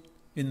will,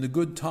 in the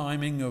good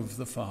timing of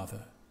the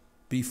Father,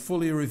 be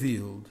fully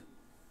revealed,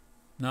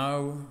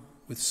 now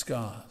with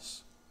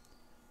scars.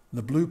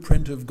 The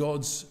blueprint of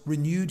God's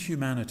renewed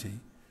humanity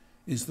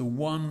is the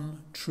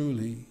one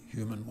truly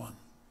human one,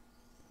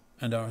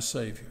 and our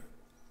Saviour,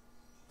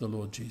 the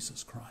Lord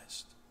Jesus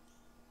Christ.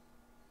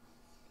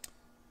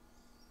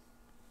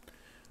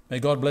 May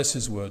God bless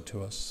his word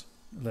to us.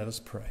 Let us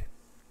pray.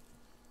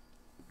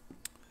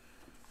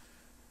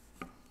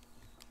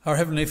 Our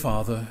Heavenly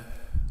Father,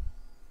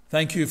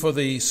 thank you for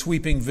the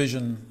sweeping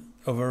vision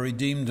of a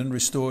redeemed and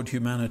restored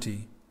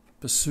humanity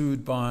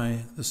pursued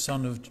by the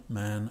Son of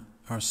Man,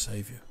 our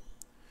Saviour.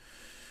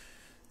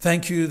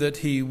 Thank you that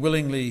he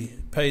willingly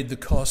paid the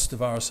cost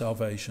of our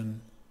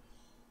salvation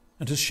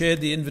and has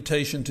shared the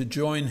invitation to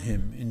join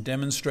him in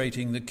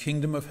demonstrating the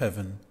kingdom of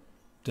heaven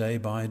day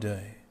by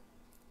day.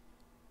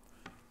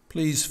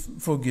 Please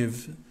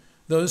forgive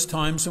those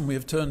times when we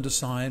have turned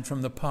aside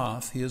from the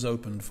path he has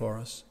opened for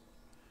us.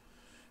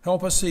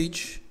 Help us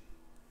each,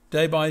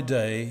 day by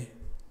day,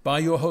 by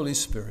your Holy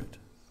Spirit,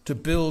 to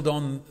build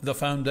on the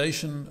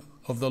foundation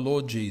of the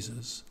Lord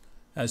Jesus,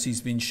 as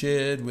he's been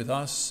shared with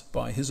us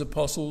by his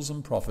apostles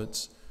and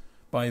prophets,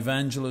 by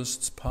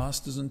evangelists,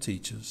 pastors and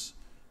teachers,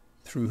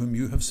 through whom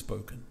you have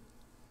spoken.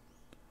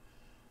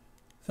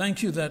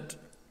 Thank you that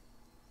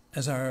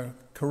as our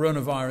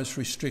coronavirus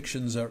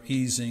restrictions are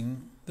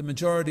easing, the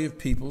majority of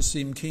people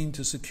seem keen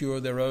to secure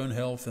their own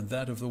health and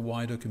that of the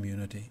wider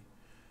community.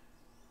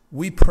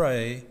 We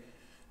pray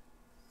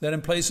that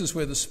in places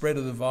where the spread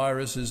of the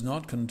virus is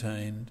not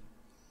contained,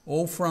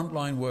 all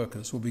frontline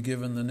workers will be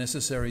given the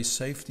necessary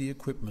safety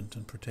equipment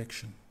and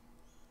protection.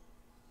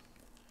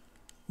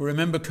 We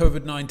remember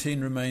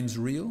COVID-19 remains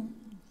real,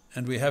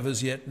 and we have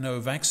as yet no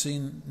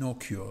vaccine nor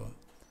cure.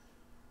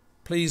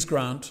 Please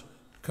grant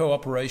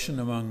cooperation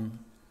among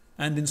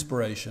and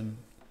inspiration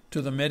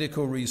to the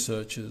medical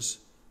researchers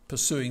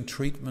pursuing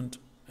treatment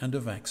and a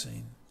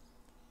vaccine.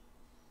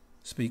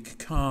 Speak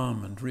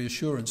calm and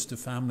reassurance to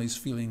families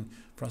feeling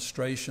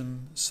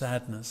frustration,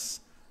 sadness,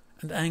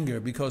 and anger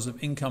because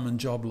of income and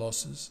job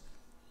losses.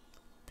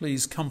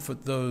 Please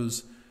comfort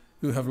those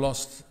who have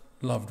lost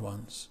loved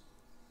ones.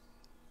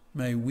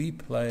 May we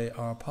play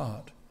our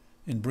part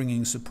in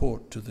bringing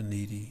support to the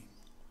needy.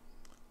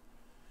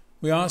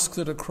 We ask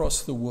that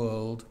across the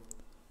world,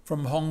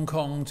 from Hong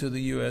Kong to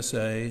the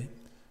USA,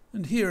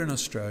 and here in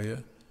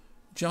Australia,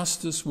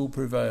 justice will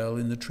prevail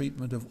in the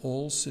treatment of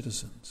all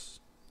citizens.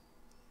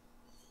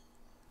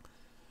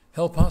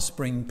 Help us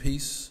bring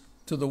peace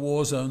to the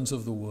war zones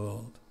of the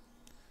world.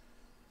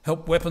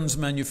 Help weapons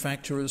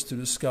manufacturers to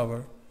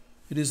discover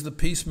it is the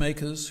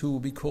peacemakers who will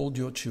be called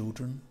your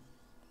children.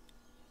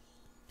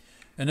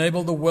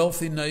 Enable the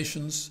wealthy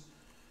nations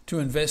to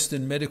invest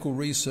in medical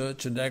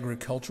research and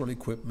agricultural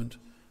equipment.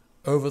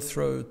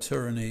 Overthrow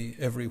tyranny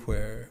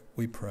everywhere,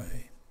 we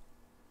pray.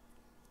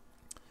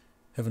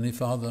 Heavenly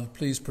Father,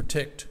 please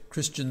protect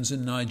Christians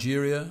in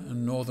Nigeria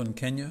and northern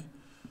Kenya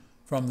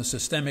from the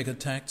systemic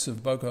attacks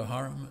of Boko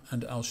Haram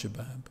and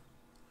Al-Shabaab.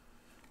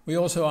 We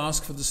also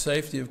ask for the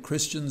safety of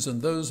Christians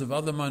and those of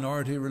other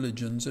minority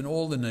religions in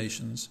all the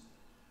nations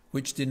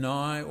which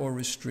deny or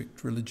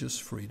restrict religious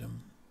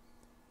freedom.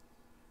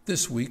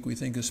 This week we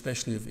think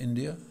especially of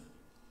India,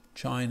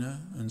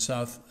 China and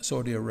South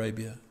Saudi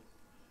Arabia.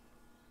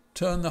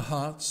 Turn the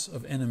hearts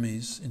of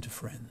enemies into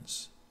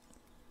friends.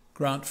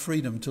 Grant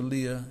freedom to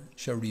Leah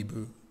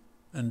Sharibu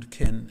and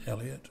Ken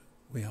Elliott,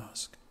 we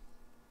ask.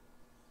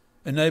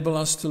 Enable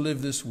us to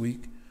live this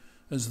week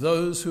as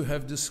those who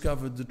have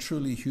discovered the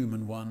truly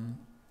human one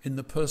in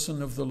the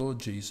person of the Lord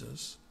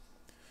Jesus.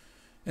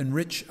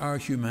 Enrich our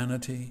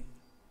humanity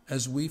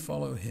as we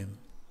follow him.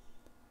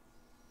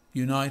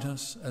 Unite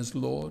us,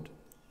 Lord,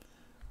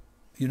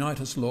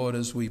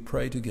 as we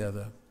pray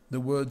together the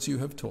words you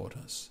have taught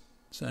us,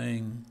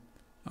 saying,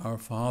 Our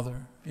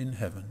Father in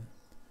heaven,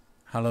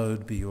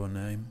 hallowed be your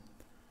name.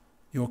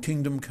 Your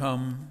kingdom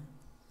come,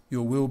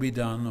 your will be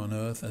done on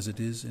earth as it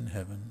is in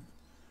heaven.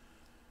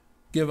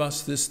 Give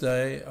us this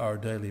day our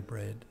daily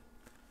bread,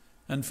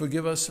 and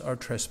forgive us our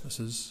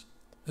trespasses,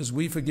 as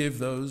we forgive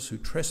those who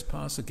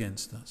trespass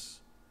against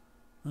us.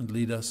 And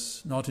lead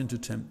us not into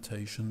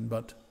temptation,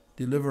 but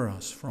deliver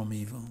us from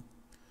evil.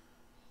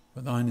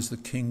 For thine is the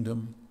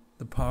kingdom,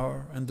 the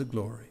power, and the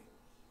glory,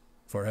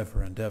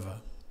 forever and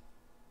ever.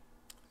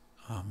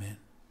 Amen.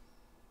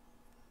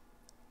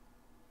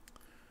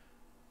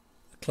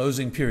 The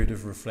closing period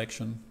of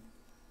reflection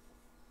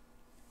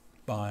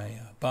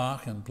by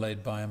Bach and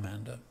played by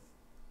Amanda.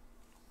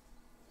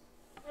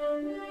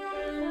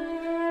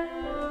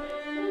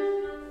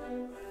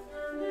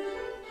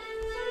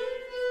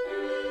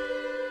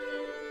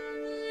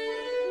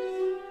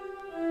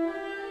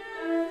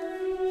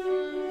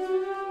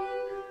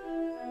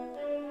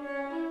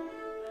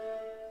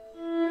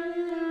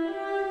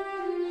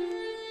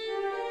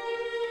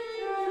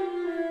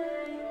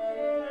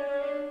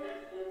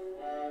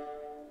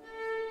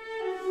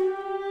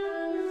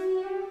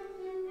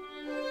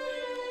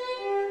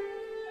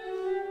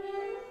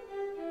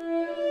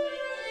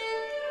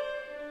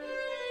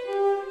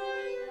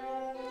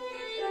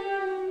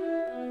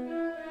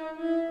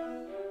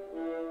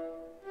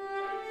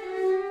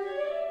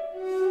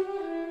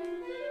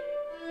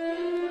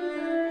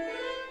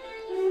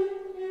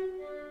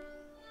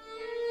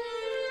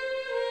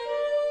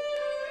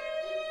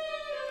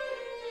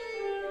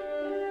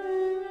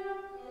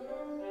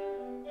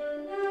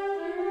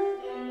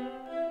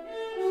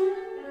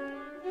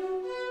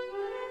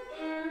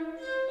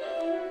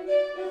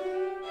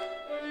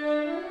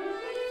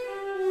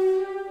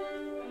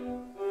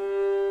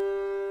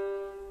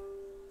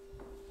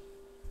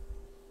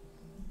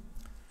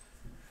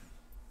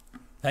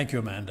 Thank you,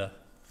 Amanda.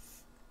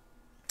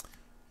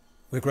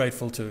 We're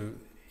grateful to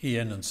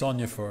Ian and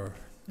Sonia for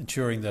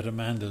ensuring that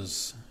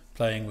Amanda's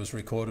playing was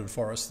recorded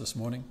for us this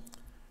morning.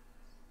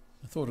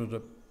 I thought it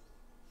a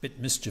bit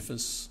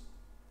mischievous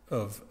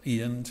of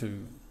Ian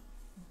to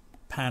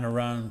pan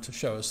around to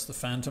show us the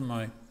Phantom.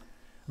 I'm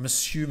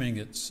assuming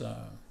it's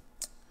a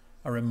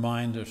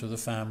reminder to the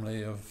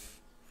family of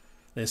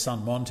their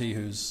son Monty,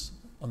 who's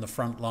on the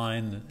front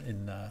line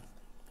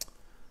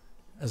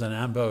as an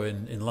ambo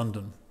in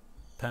London.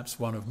 Perhaps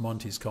one of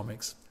Monty's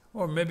comics,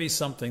 or maybe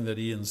something that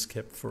Ian's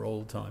kept for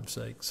old time's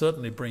sake.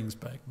 Certainly brings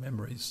back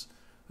memories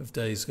of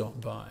days gone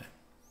by.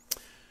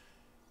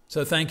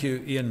 So thank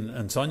you, Ian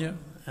and Sonia,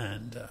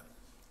 and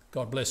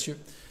God bless you.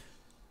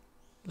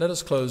 Let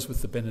us close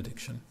with the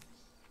benediction.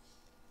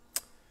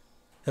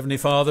 Heavenly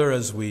Father,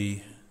 as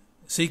we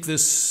seek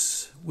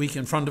this week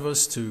in front of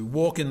us to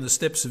walk in the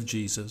steps of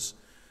Jesus,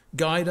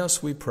 guide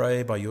us, we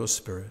pray, by your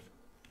Spirit.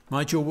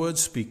 Might your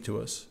words speak to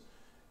us.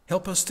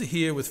 Help us to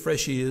hear with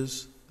fresh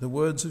ears the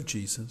words of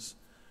Jesus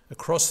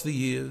across the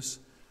years,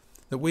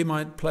 that we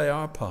might play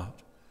our part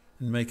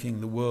in making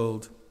the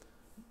world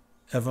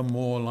ever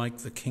more like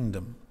the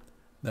kingdom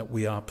that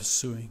we are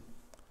pursuing.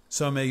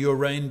 So may your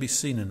reign be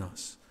seen in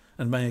us,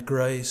 and may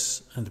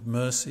grace and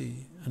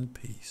mercy and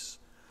peace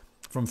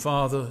from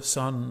Father,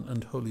 Son,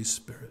 and Holy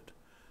Spirit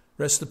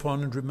rest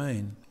upon and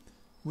remain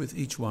with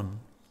each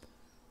one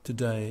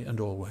today and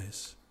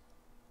always.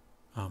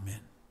 Amen.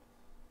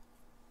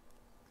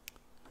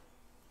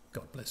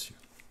 God bless you.